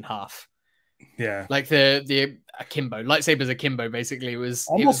hers in half. Yeah, like the akimbo lightsabers akimbo basically was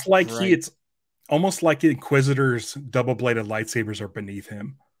almost it's almost like Inquisitor's double-bladed lightsabers are beneath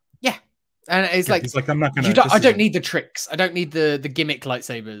him. Yeah, and it's like he's like, I'm not gonna. I don't need the tricks. I don't need the gimmick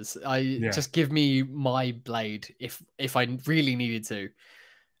lightsabers. Just give me my blade if I really needed to.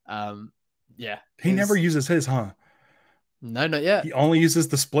 He never uses his, huh? No, not yet. He only uses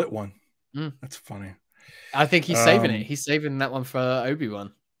the split one. That's funny. I think he's saving it. He's saving that one for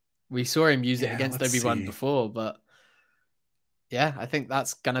Obi-Wan. We saw him use it against Obi-Wan before, but yeah, I think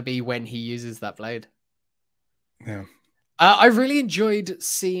that's gonna be when he uses that blade. Yeah. I really enjoyed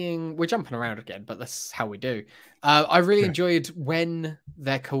seeing. We're jumping around again, but that's how we do. I really enjoyed when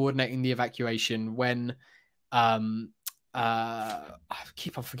they're coordinating the evacuation. When I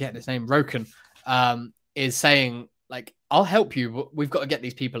keep on forgetting his name. Roken is saying like, "I'll help you, but we've got to get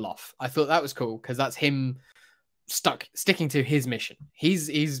these people off." I thought that was cool because that's him sticking to his mission.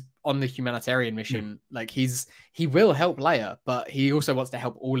 He's on the humanitarian mission. Like he will help Leia, but he also wants to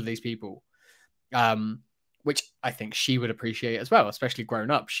help all of these people. Which I think she would appreciate as well, especially grown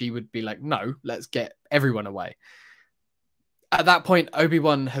up. She would be like, no, let's get everyone away. At that point,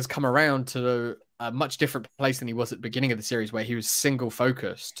 Obi-Wan has come around to a much different place than he was at the beginning of the series, where he was single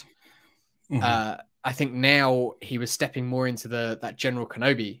focused. I think now he was stepping more into that General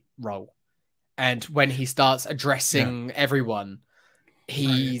Kenobi role. And when he starts addressing everyone,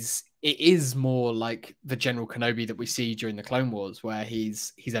 it is more like the General Kenobi that we see during the Clone Wars, where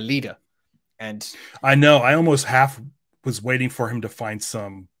he's a leader. And I know I almost half was waiting for him to find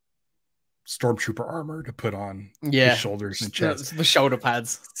some stormtrooper armor to put on his shoulders and chest, the shoulder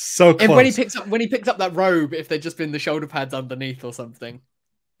pads. So close. And when he picks up that robe, if they'd just been the shoulder pads underneath or something.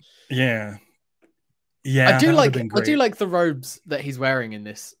 Yeah. I do like the robes that he's wearing in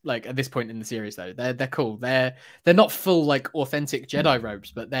this, like at this point in the series though. They're cool. They're not full like authentic Jedi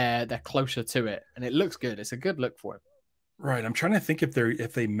robes, but they're closer to it, and it looks good. It's a good look for him. Right. I'm trying to think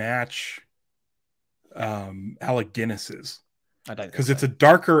if they match Alec Guinness's. I don't, because it's a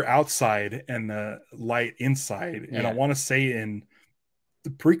darker outside and a light inside, and I want to say in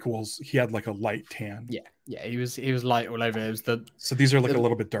the prequels he had like a light tan. Yeah, he was light all over. It was so these are like a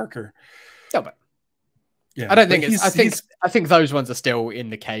little bit darker. Yeah, but I don't think I think those ones are still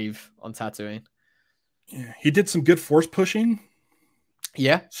in the cave on Tatooine. Yeah, he did some good force pushing.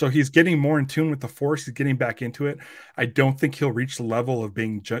 Yeah, so he's getting more in tune with the force. He's getting back into it. I don't think he'll reach the level of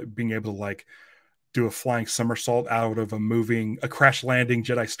being able to like do a flying somersault out of a crash landing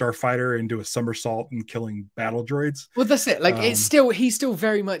Jedi starfighter into a somersault and killing battle droids. Well, that's it. Like he's still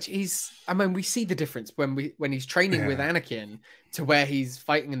very much, I mean, we see the difference when he's training with Anakin to where he's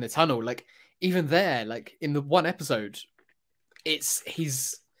fighting in the tunnel. Like even there, like in the one episode,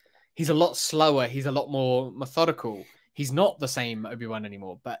 he's a lot slower. He's a lot more methodical. He's not the same Obi-Wan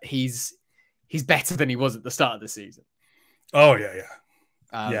anymore, but he's better than he was at the start of the season. Oh yeah.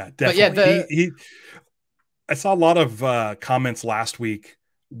 Definitely. But I saw a lot of comments last week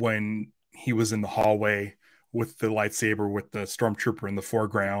when he was in the hallway with the lightsaber with the stormtrooper in the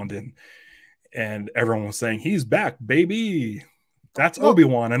foreground, and everyone was saying he's back, baby. That's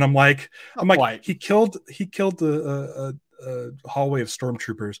Obi-Wan, and I'm like, he killed a hallway of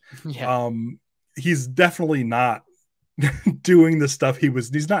stormtroopers. Yeah. He's definitely not doing the stuff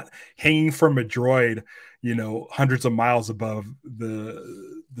he's not hanging from a droid, hundreds of miles above the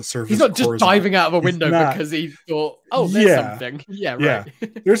surface. He's not just diving out of a window because he thought, there's something. Yeah, right. Yeah.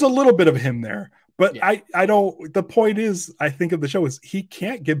 There's a little bit of him there. But I don't, the point is, I think of the show is he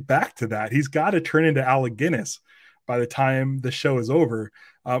can't get back to that. He's got to turn into Alec Guinness by the time the show is over.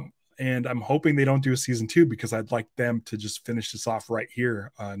 And I'm hoping they don't do a season 2 because I'd like them to just finish this off right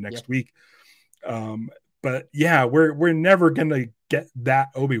here next week. But yeah, we're never going to get that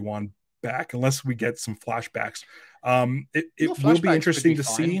Obi-Wan back unless we get some flashbacks. It will be interesting to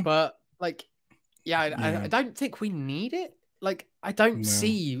see, but like, I don't think we need it. Like, I don't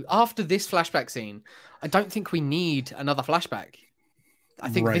see after this flashback scene, I don't think we need another flashback. I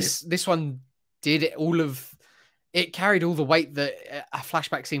think this one did it carried all the weight that a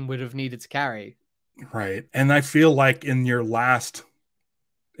flashback scene would have needed to carry. Right. And I feel like in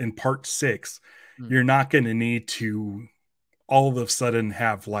part 6, you're not going to need to all of a sudden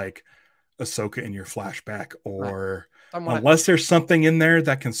have like Ahsoka in your flashback, or unless there's something in there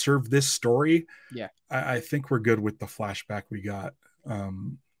that can serve this story. Yeah. I think we're good with the flashback we got.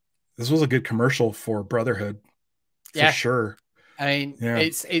 This was a good commercial for Brotherhood for sure. I mean,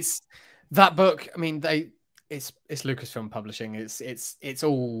 it's that book. I mean, it's Lucasfilm Publishing. It's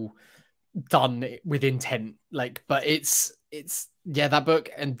all done with intent. Like, but it's yeah, that book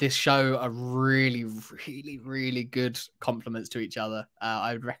and this show are really, really, really good complements to each other.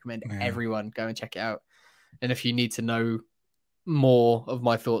 I would recommend everyone go and check it out. And if you need to know more of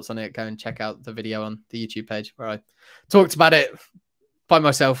my thoughts on it, go and check out the video on the YouTube page where I talked about it by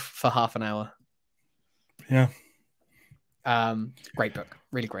myself for half an hour. Yeah. Great book,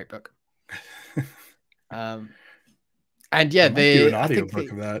 really great book. And yeah, do an audio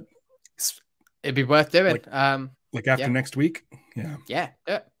book of that. It'd be worth doing. Like after next week. Yeah.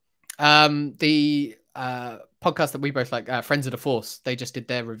 The podcast that we both like, Friends of the Force, they just did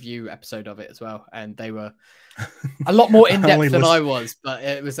their review episode of it as well, and they were a lot more in depth than I was, but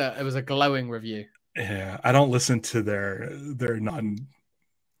it was a glowing review. Yeah, I don't listen to their non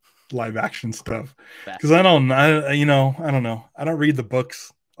live action stuff because I don't know. I don't read the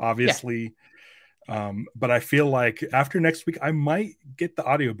books, obviously. But I feel like after next week, I might get the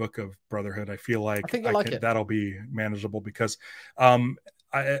audiobook of Brotherhood. I feel like that'll be manageable because I've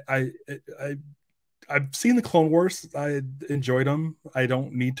seen the Clone Wars. I enjoyed them. I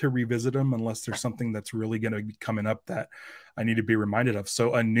don't need to revisit them unless there's something that's really going to be coming up that I need to be reminded of.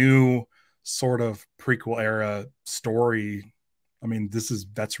 So a new sort of prequel era story. I mean,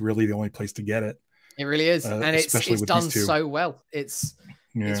 that's really the only place to get it. It really is. And it's done so well. It's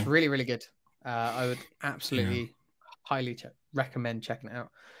really, really good. I would absolutely highly recommend checking it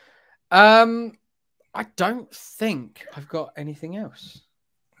out. I don't think I've got anything else.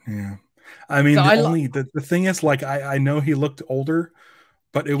 Yeah. I mean, the thing is, like, I know he looked older,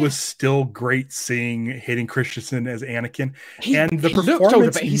 but it was still great seeing Hayden Christensen as Anakin. And the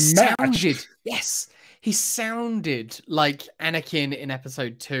performance matched. He sounded like Anakin in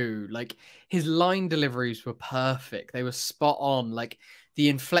episode 2. Like, his line deliveries were perfect. They were spot on. Like, the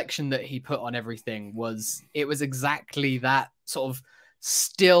inflection that he put on everything was exactly that sort of.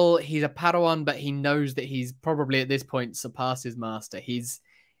 Still, he's a Padawan, but he knows that he's probably at this point surpassed his master. He's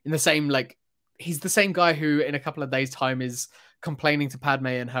in the same, like, he's the same guy who in a couple of days' time is complaining to Padme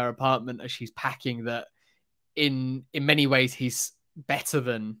in her apartment as she's packing that in many ways he's better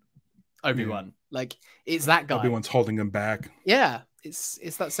than Obi-Wan. Like, it's that guy. Obi-Wan's holding him back. Yeah, it's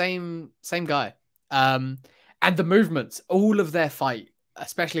that same guy. And the movements, all of their fight,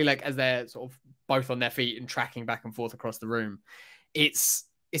 especially like as they're sort of both on their feet and tracking back and forth across the room. It's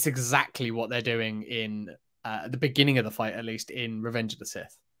exactly what they're doing in at the beginning of the fight, at least in Revenge of the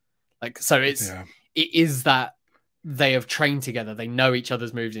Sith. Like, so it is that they have trained together. They know each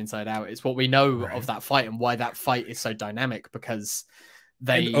other's moves inside out. It's what we know of that fight and why that fight is so dynamic, because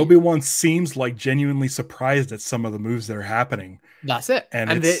and Obi-Wan seems like genuinely surprised at some of the moves that are happening. That's it.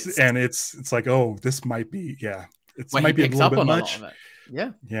 And it's like, oh, this might be, it might be a little bit much.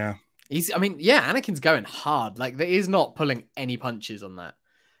 Yeah. Yeah. Anakin's going hard. Like, there is not pulling any punches on that.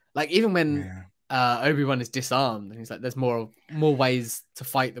 Like, even when Obi-Wan is disarmed, and he's like, there's more ways to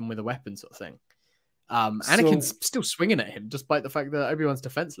fight than with a weapon, sort of thing. Anakin's still swinging at him, despite the fact that Obi-Wan's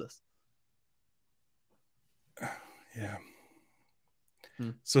defenseless. Yeah.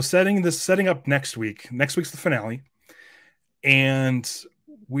 So setting up next week. Next week's the finale. And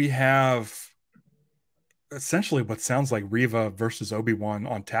we have essentially what sounds like Reva versus Obi-Wan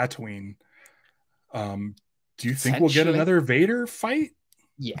on Tatooine. Do you think we'll get another Vader fight?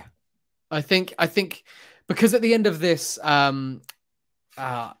 Yeah, I think because at the end of this, Roken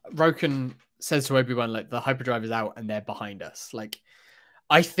says to Obi-Wan, like, the hyperdrive is out and they're behind us. Like,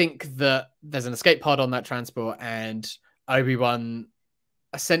 I think that there's an escape pod on that transport, and Obi-Wan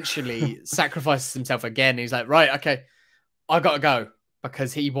essentially sacrifices himself again. He's like, right, okay, I gotta go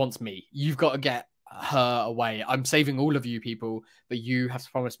because he wants me. You've got to get her away. I'm saving all of you people, but you have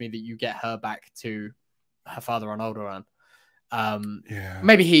to promise me that you get her back to her father on Alderaan.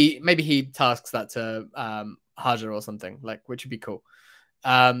 Maybe he tasks that to Haja or something, like, which would be cool.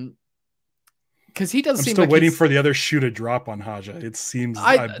 Because he does. I'm seem still like waiting for the other shoe to drop on Haja. It seems.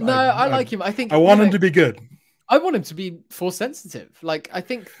 I like him. I think I want him to be good. I want him to be force sensitive. Like, I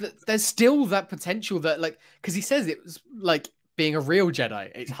think that there's still that potential that, like, because he says it was like being a real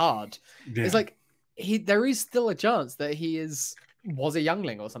Jedi. It's hard. Yeah. It's like there is still a chance that he was a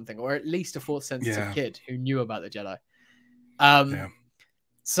youngling or something, or at least a force sensitive kid who knew about the Jedi.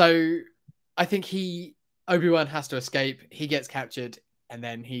 So I think Obi-Wan has to escape. He gets captured, and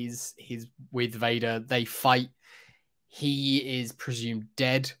then he's with Vader. They fight. He is presumed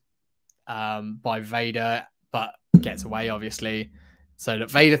dead by Vader, but gets away, obviously. So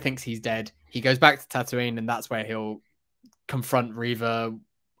that Vader thinks he's dead. He goes back to Tatooine, and that's where he'll confront Reva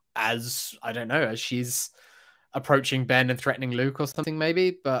as she's approaching Ben and threatening Luke or something,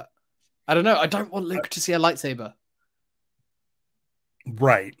 maybe. But I don't know. I don't want Luke to see a lightsaber.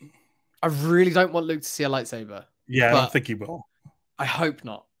 Right. I really don't want Luke to see a lightsaber. Yeah, I don't think he will. I hope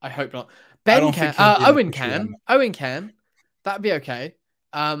not. I hope not. Ben can. Owen can. Owen can. That'd be okay.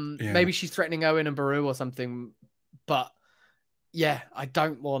 Maybe she's threatening Owen and Baru or something. But yeah, I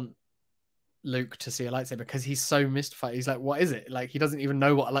don't want Luke to see a lightsaber because he's so mystified. He's like, "What is it?" Like he doesn't even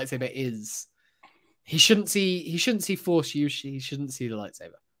know what a lightsaber is. He shouldn't see Force use. He shouldn't see the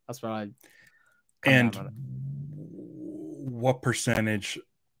lightsaber. That's what I. And what percentage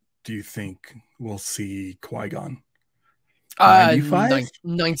do you think we'll see Qui-Gon? 95?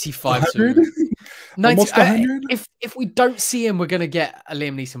 95 to 90, almost 100. If we don't see him, we're gonna get a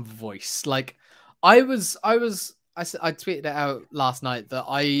Liam Neeson voice. Like I tweeted it out last night that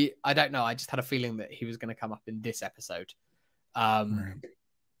I don't know. I just had a feeling that he was gonna come up in this episode,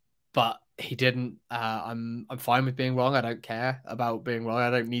 but he didn't. I'm fine with being wrong. I don't care about being wrong. I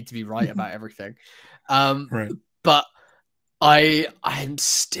don't need to be right about everything. Right. But I'm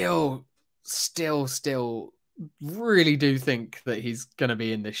still really do think that he's going to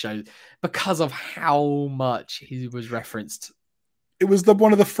be in this show because of how much he was referenced. It was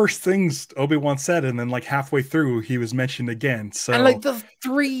one of the first things Obi-Wan said, and then like halfway through he was mentioned again. So and like the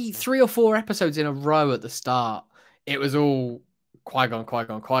three or four episodes in a row at the start, it was all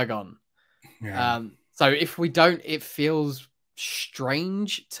Qui-Gon. Yeah. So if we don't, it feels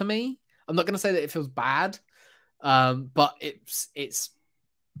strange to me. I'm not going to say that it feels bad, but it's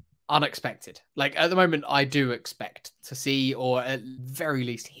unexpected. Like at the moment, I do expect to see, or at very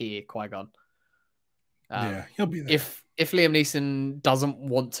least hear, Qui-Gon. Yeah, he'll be there. If Liam Neeson doesn't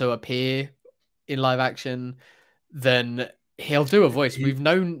want to appear in live action, then he'll do a voice. We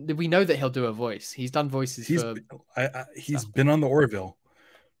know that he'll do a voice. He's done voices he's been on the Orville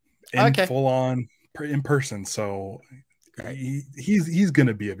in full on in person, so he's going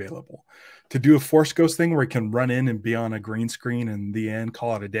to be available to do a Force Ghost thing where he can run in and be on a green screen and the end,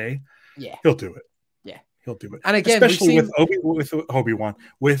 call it a day. Yeah, he'll do it. Yeah, he'll do it. And again, especially with Obi-Wan,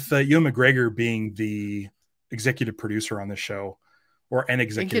 with Ewan McGregor being the executive producer on the show, or an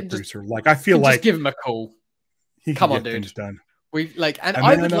executive producer. Like I feel like just give him a call. Come on, dude. Done. We like, and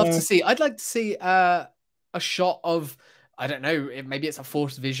I would love to see. I'd like to see a shot of, I don't know, maybe it's a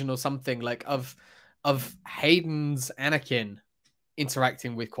Force vision or something like of Hayden's Anakin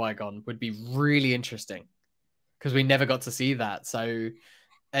interacting with Qui-Gon would be really interesting because we never got to see that. So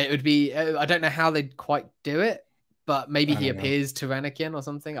it would be, I don't know how they'd quite do it, but maybe he appears to Anakin or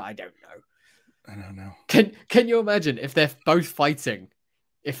something. I don't know. Can you imagine if they're both fighting,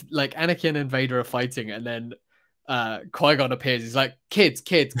 if like Anakin and Vader are fighting and then Qui-Gon appears, he's like, kids,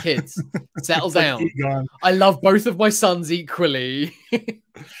 settle down. Like I love both of my sons equally.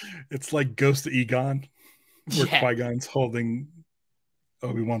 It's like Ghost of Egon, where Qui-Gon's holding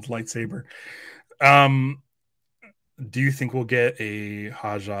Obi-Wan's lightsaber. Do you think we'll get a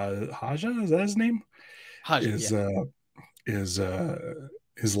Haja? Is that his name? Haja,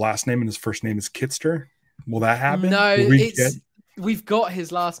 his last name and his first name is Kitster. Will that happen? No, we've got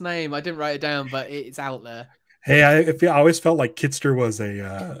his last name. I didn't write it down, but it's out there. Hey, I always felt like Kitster was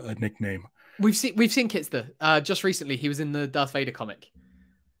a nickname. We've seen Kitster. Just recently, he was in the Darth Vader comic.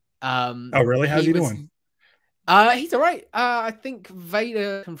 Oh, really? How's he doing? He's all right. I think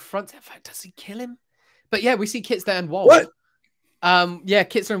Vader confronts him. Does he kill him? But yeah, we see Kitster and Wald. What? Yeah,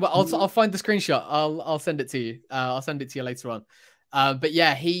 Kitster and Wald. I'll find the screenshot. I'll send it to you. I'll send it to you later on. But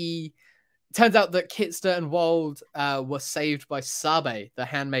yeah, he turns out that Kitster and Wald were saved by Sabe, the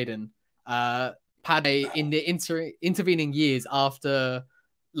handmaiden. Padme, in the intervening years after,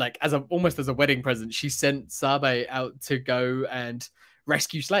 like almost as a wedding present, she sent Sabe out to go and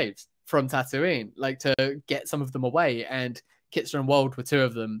rescue slaves from Tatooine, like to get some of them away. And Kitster and Wald were two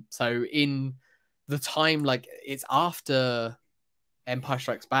of them. So in the time, like it's after Empire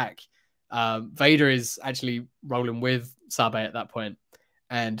Strikes Back, Vader is actually rolling with Sabe at that point,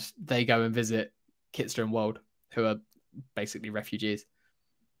 and they go and visit Kitster and Wald, who are basically refugees.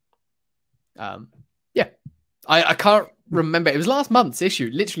 Yeah, I can't remember. It was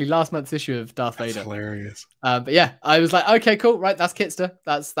literally last month's issue of Darth Vader. That's hilarious. But yeah, I was like, okay, cool, right, that's Kitster.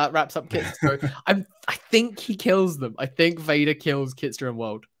 That wraps up Kitster's story. I think he kills them. I think Vader kills Kitster and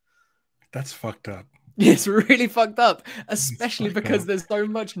Wald. That's fucked up. It's really fucked up, especially because there's so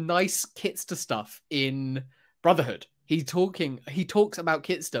much nice Kitster stuff in Brotherhood. He talks about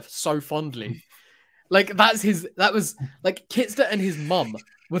Kitster so fondly. Like that was like Kitster and his mum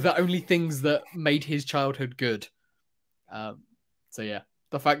were the only things that made his childhood good. So yeah,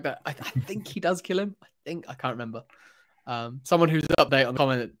 the fact that I think he does kill him. I can't remember. Someone who's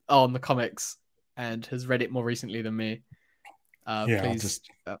update on the comics and has read it more recently than me. Yeah, please.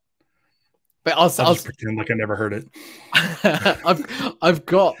 But I'll just pretend like I never heard it. I've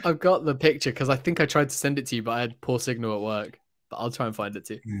got the picture because I think I tried to send it to you, but I had poor signal at work. But I'll try and find it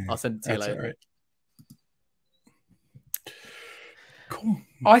too. I'll send it to you later. All right. Cool.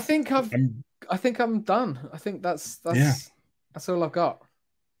 I think I'm done. I think that's all I've got.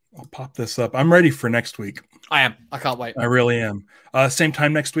 I'll pop this up. I'm ready for next week. I am. I can't wait. I really am. Same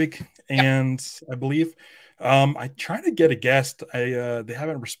time next week, and I believe I try to get a guest. They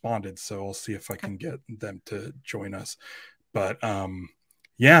haven't responded, so I'll see if I can get them to join us. But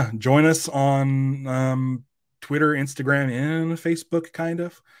yeah, join us on Twitter, Instagram, and Facebook. Kind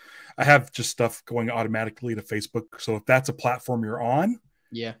of. I have just stuff going automatically to Facebook, so if that's a platform you're on,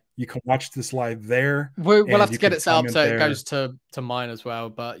 yeah, you can watch this live there. We'll have to get it set up so it goes to mine as well.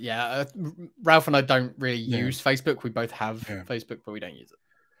 But yeah, Ralph and I don't really use Facebook. We both have Facebook, but we don't use it.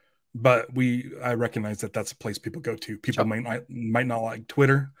 But I recognize that that's a place people go to. People might not like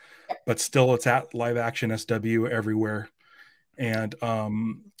Twitter, but still it's at Live Action SW everywhere. And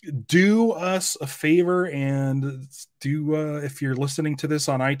do us a favor and if you're listening to this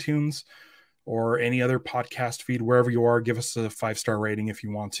on iTunes or any other podcast feed, wherever you are, give us a 5-star rating if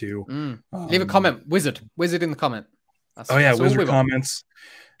you want to. Leave a comment. Wizard in the comment. Wizard comments.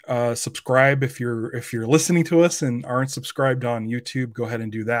 Subscribe if you're listening to us and aren't subscribed on YouTube. Go ahead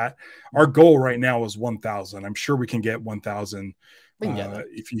and do that. Our goal right now is 1,000. I'm sure we can get 1,000.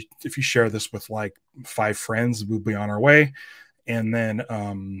 If you share this with like 5 friends, we'll be on our way, and then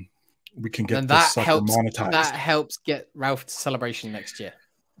we can get this sucker monetized. That helps get Ralph to Celebration next year.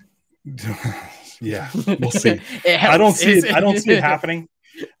 Yeah, we'll see. I don't see it happening.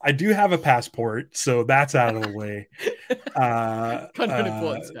 I do have a passport, so that's out of the way. Kind of an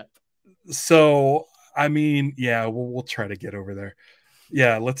important step. So I mean, yeah, we'll try to get over there.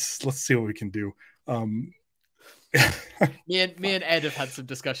 Yeah, let's see what we can do. Me and Ed have had some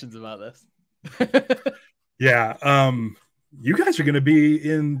discussions about this. Yeah, you guys are going to be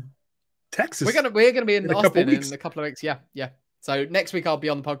in Texas. We're gonna be in Austin in a couple of weeks. Yeah. So next week I'll be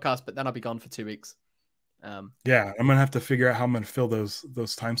on the podcast, but then I'll be gone for 2 weeks. Yeah, I'm gonna have to figure out how I'm gonna fill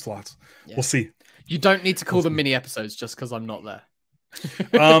those time slots. Yeah. We'll see. You don't need to call them mini episodes just because I'm not there.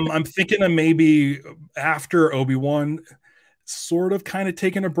 I'm thinking of maybe after Obi-Wan, sort of kind of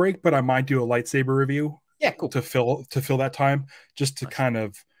taking a break, but I might do a lightsaber review. Yeah, cool. To fill that time, just to kind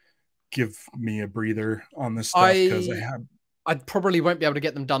of give me a breather on this stuff, because I probably won't be able to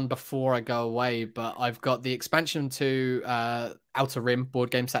get them done before I go away, but I've got the expansion to Outer Rim board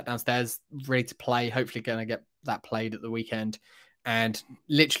game sat downstairs, ready to play. Hopefully going to get that played at the weekend. And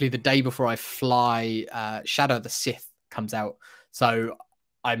literally the day before I fly, Shadow of the Sith comes out. So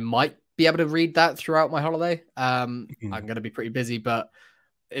I might be able to read that throughout my holiday. I'm going to be pretty busy, but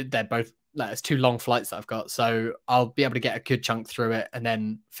they're both, it's 2 long flights that I've got. So I'll be able to get a good chunk through it and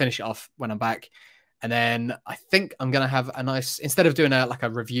then finish it off when I'm back. And then I think I'm going to have a nice, instead of doing a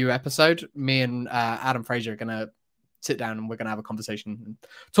review episode, me and Adam Fraser are going to sit down and we're going to have a conversation and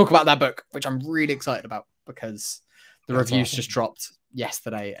talk about that book, which I'm really excited about because the reviews just dropped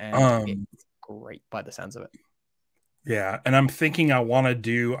yesterday and it's great by the sounds of it. Yeah. And I'm thinking I'm going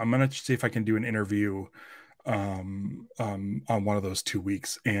to see if I can do an interview on one of those 2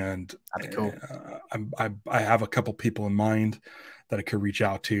 weeks. And that'd be cool. I have a couple people in mind that I could reach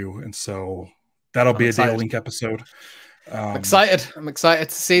out to. And so that'll be a Data Link episode. I'm excited. I'm excited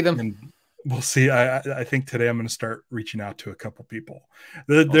to see them. And we'll see. I think today I'm going to start reaching out to a couple people.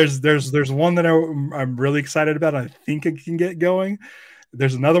 There's one that I'm really excited about. I think it can get going.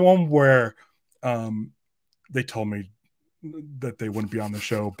 There's another one where they told me that they wouldn't be on the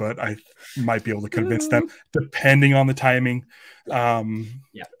show, but I might be able to convince them, depending on the timing.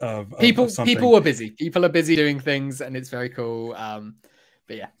 People are busy. People are busy doing things, and it's very cool.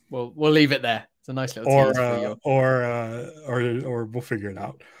 But yeah, we'll leave it there. It's a nice little or we'll figure it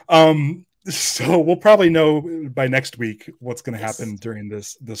out. So we'll probably know by next week what's going to happen during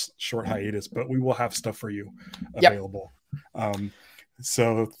this short hiatus, but we will have stuff for you available.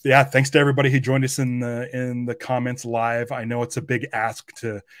 So yeah, thanks to everybody who joined us in the comments live. I know it's a big ask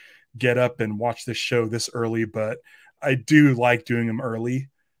to get up and watch this show this early, but I do like doing them early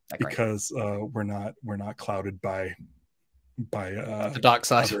because we're not clouded by the dark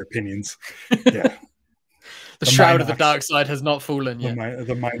side, other opinions. Yeah. The shroud of the dark side has not fallen yet.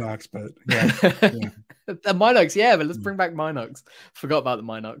 The Minox, but yeah. The Minox, but let's bring back Minox. Forgot about the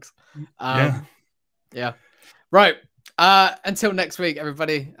Minox. Yeah. Right. Until next week,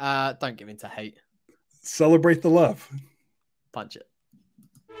 everybody. Don't give in to hate. Celebrate the love. Punch it.